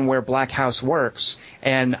someone where Black House works?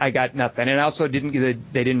 And I got nothing. And also they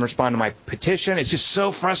didn't respond to my petition. It's just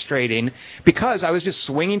so frustrating because I was just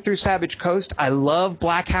swinging through Savage Coast. I love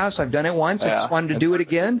Black House. I've done it once. I just wanted to do it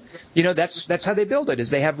again. That's how they build it, is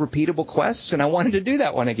they have repeatable quests, and I wanted to do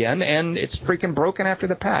that one again, and it's freaking broken after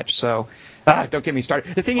the patch. So don't get me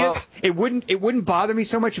started. The thing is, it wouldn't bother me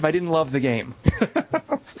so much if I didn't love the game.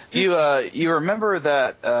 You remember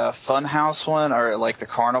that Funhouse one, or like the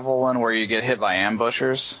Carnival one, where you get hit by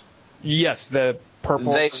ambushers? Yes, the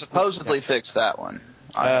purple. They supposedly fixed that one.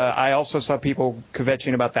 I also saw people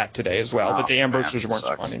kvetching about that today as well, that the ambushers weren't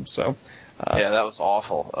spawning. So, that was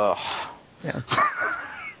awful. Ugh. Yeah.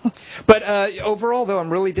 But overall, though, I'm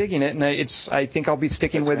really digging it, and I think I'll be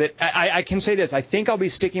sticking with it. I can say this: I think I'll be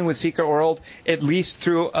sticking with Secret World at least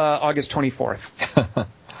through August 24th.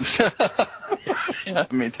 Yeah,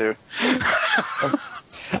 me too.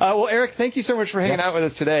 Well, Eric, thank you so much for hanging out with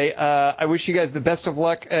us today. I wish you guys the best of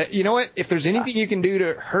luck. You know what? If there's anything you can do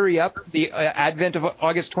to hurry up the advent of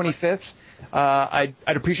August 25th, I'd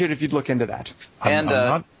appreciate it if you'd look into that.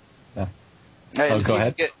 Go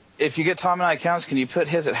ahead. If you get Tom and I accounts, can you put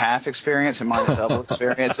his at half experience and mine at double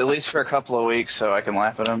experience, at least for a couple of weeks, so I can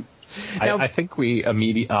laugh at him? Now, I think we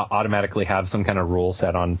automatically have some kind of rule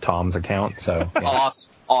set on Tom's account. So yeah.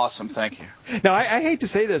 Awesome, thank you. Now, I hate to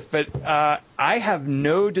say this, but I have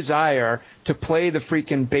no desire to play the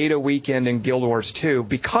freaking beta weekend in Guild Wars 2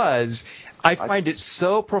 because I find it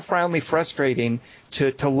so profoundly frustrating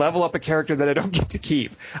to level up a character that I don't get to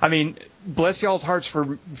keep. I mean, bless y'all's hearts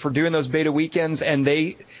for doing those beta weekends, and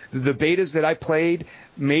the betas that I played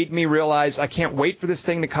made me realize I can't wait for this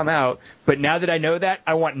thing to come out. But now that I know that,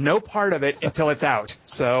 I want no part of it until it's out.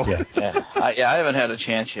 So Yeah. I haven't had a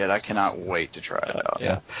chance yet. I cannot wait to try it out.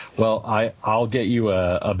 Yeah. Well, I'll get you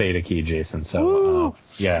a beta key, Jason. So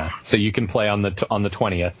so you can play on the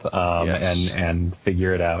 20th Yes. and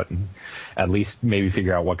figure it out, and at least maybe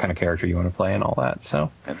figure out what kind of character you want to play and all that.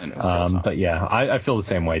 So, And then we'll but yeah, I feel the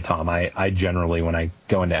same way, Tom. I generally, when I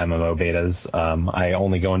go into MMO betas, I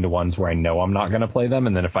only go into ones where I know I'm not going to play them,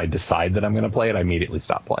 and then if I decide that I'm going to play it, I immediately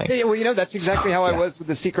stop playing. Yeah, well, that's exactly how I was with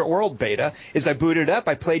the Secret World beta. Is I booted up,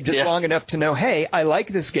 I played just long enough to know, hey, I like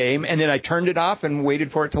this game, and then I turned it off and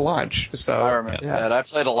waited for it to launch. So I remember that. I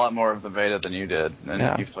played a lot more of the beta than you did,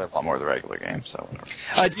 and you've played a lot more of the regular game. So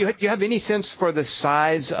whatever. Do you have any sense for the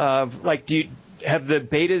size of, like, have the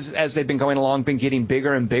betas as they've been going along been getting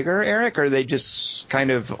bigger and bigger, Eric, or are they just kind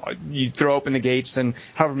of you throw open the gates and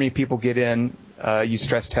however many people get in, you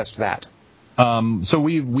stress test that? So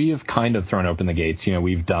we have kind of thrown open the gates.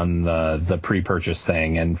 We've done the pre-purchase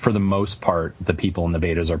thing, and for the most part, the people in the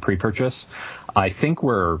betas are pre-purchase. I think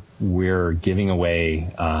we're giving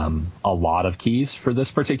away a lot of keys for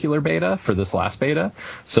this particular beta, for this last beta.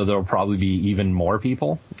 So there'll probably be even more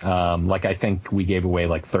people. I think we gave away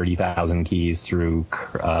like 30,000 keys through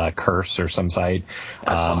Curse or some site,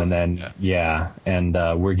 and then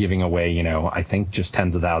we're giving away I think just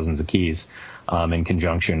tens of thousands of keys. In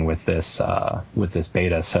conjunction with this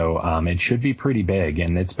beta, so it should be pretty big,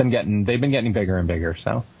 and they've been getting bigger and bigger.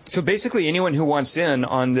 So basically, anyone who wants in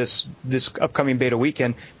on this upcoming beta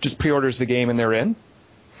weekend just pre-orders the game and they're in.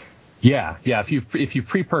 Yeah. If you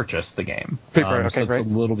pre-purchase the game, so it's a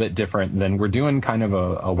little bit different. Then we're doing kind of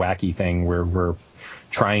a wacky thing where we're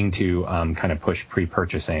trying to kind of push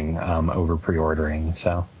pre-purchasing over pre-ordering.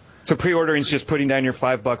 So pre-ordering is just putting down your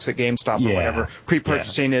 $5 at GameStop or whatever.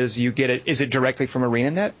 Pre-purchasing is you get it. Is it directly from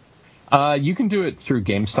ArenaNet? You can do it through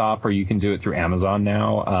GameStop or you can do it through Amazon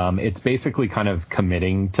now. It's basically kind of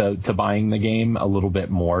committing to buying the game a little bit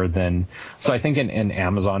more than. So I think in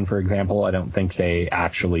Amazon, for example, I don't think they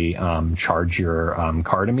actually charge your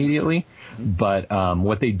card immediately. But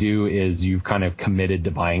what they do is you've kind of committed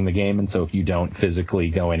to buying the game, and so if you don't physically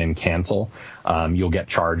go in and cancel, you'll get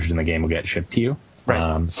charged and the game will get shipped to you.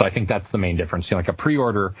 Right. So I think that's the main difference. Like a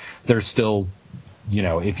pre-order, there's still,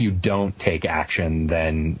 if you don't take action,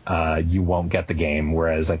 then you won't get the game.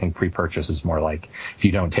 Whereas I think pre-purchase is more like if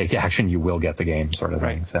you don't take action, you will get the game sort of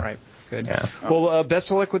thing. So, right. Good. Yeah. Well,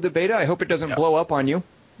 best of luck with the beta. I hope it doesn't blow up on you.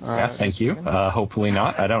 Thank you. Hopefully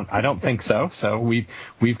not. I don't think so. So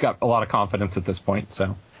we've got a lot of confidence at this point.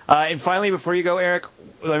 So. And finally, before you go, Eric,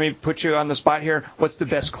 let me put you on the spot here. What's the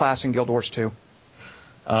best class in Guild Wars 2?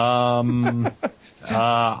 My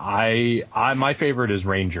favorite is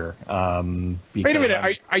Ranger. Wait a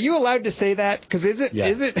minute, are you allowed to say that? Because is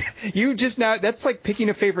it you just now? That's like picking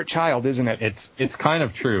a favorite child, isn't it? It's kind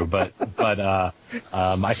of true, but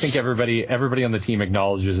I think everybody on the team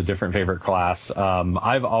acknowledges a different favorite class.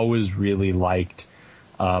 I've always really liked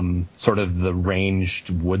sort of the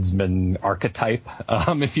ranged woodsman archetype,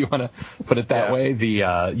 if you want to put it that way. The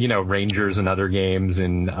rangers and other games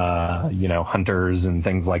and hunters and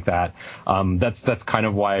things like that. That's kind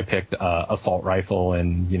of why I picked assault rifle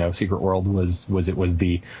and Secret World was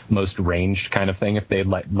the most ranged kind of thing. If they'd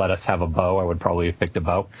let us have a bow, I would probably have picked a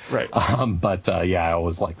bow. Right. I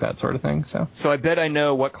always like that sort of thing. So I bet I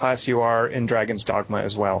know what class you are in Dragon's Dogma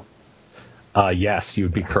as well. Yes, you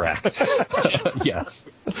would be correct. Yes.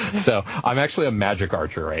 So I'm actually a magic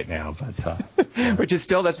archer right now, but which is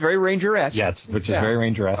still, that's very Ranger-esque. Yes, which is very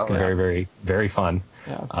Ranger-esque and very, very, very fun.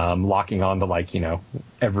 Yeah. Locking on to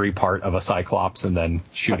every part of a Cyclops and then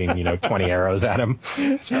shooting 20 arrows at him.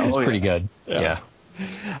 So it's pretty good. Yeah.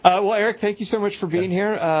 Well, Eric, thank you so much for being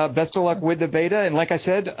here. Best of luck with the beta. And like I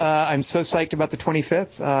said, I'm so psyched about the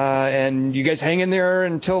 25th. And you guys hang in there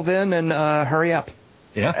until then and hurry up.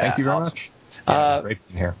 Yeah, thank you very much. It's great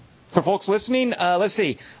being here. For folks listening, let's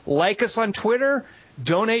see. Like us on Twitter,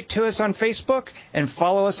 donate to us on Facebook, and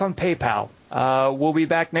follow us on PayPal. We'll be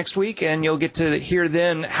back next week, and you'll get to hear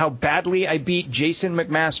then how badly I beat Jason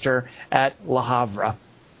McMaster at Le Havre.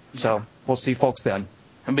 So we'll see folks then.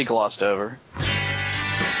 And be glossed over.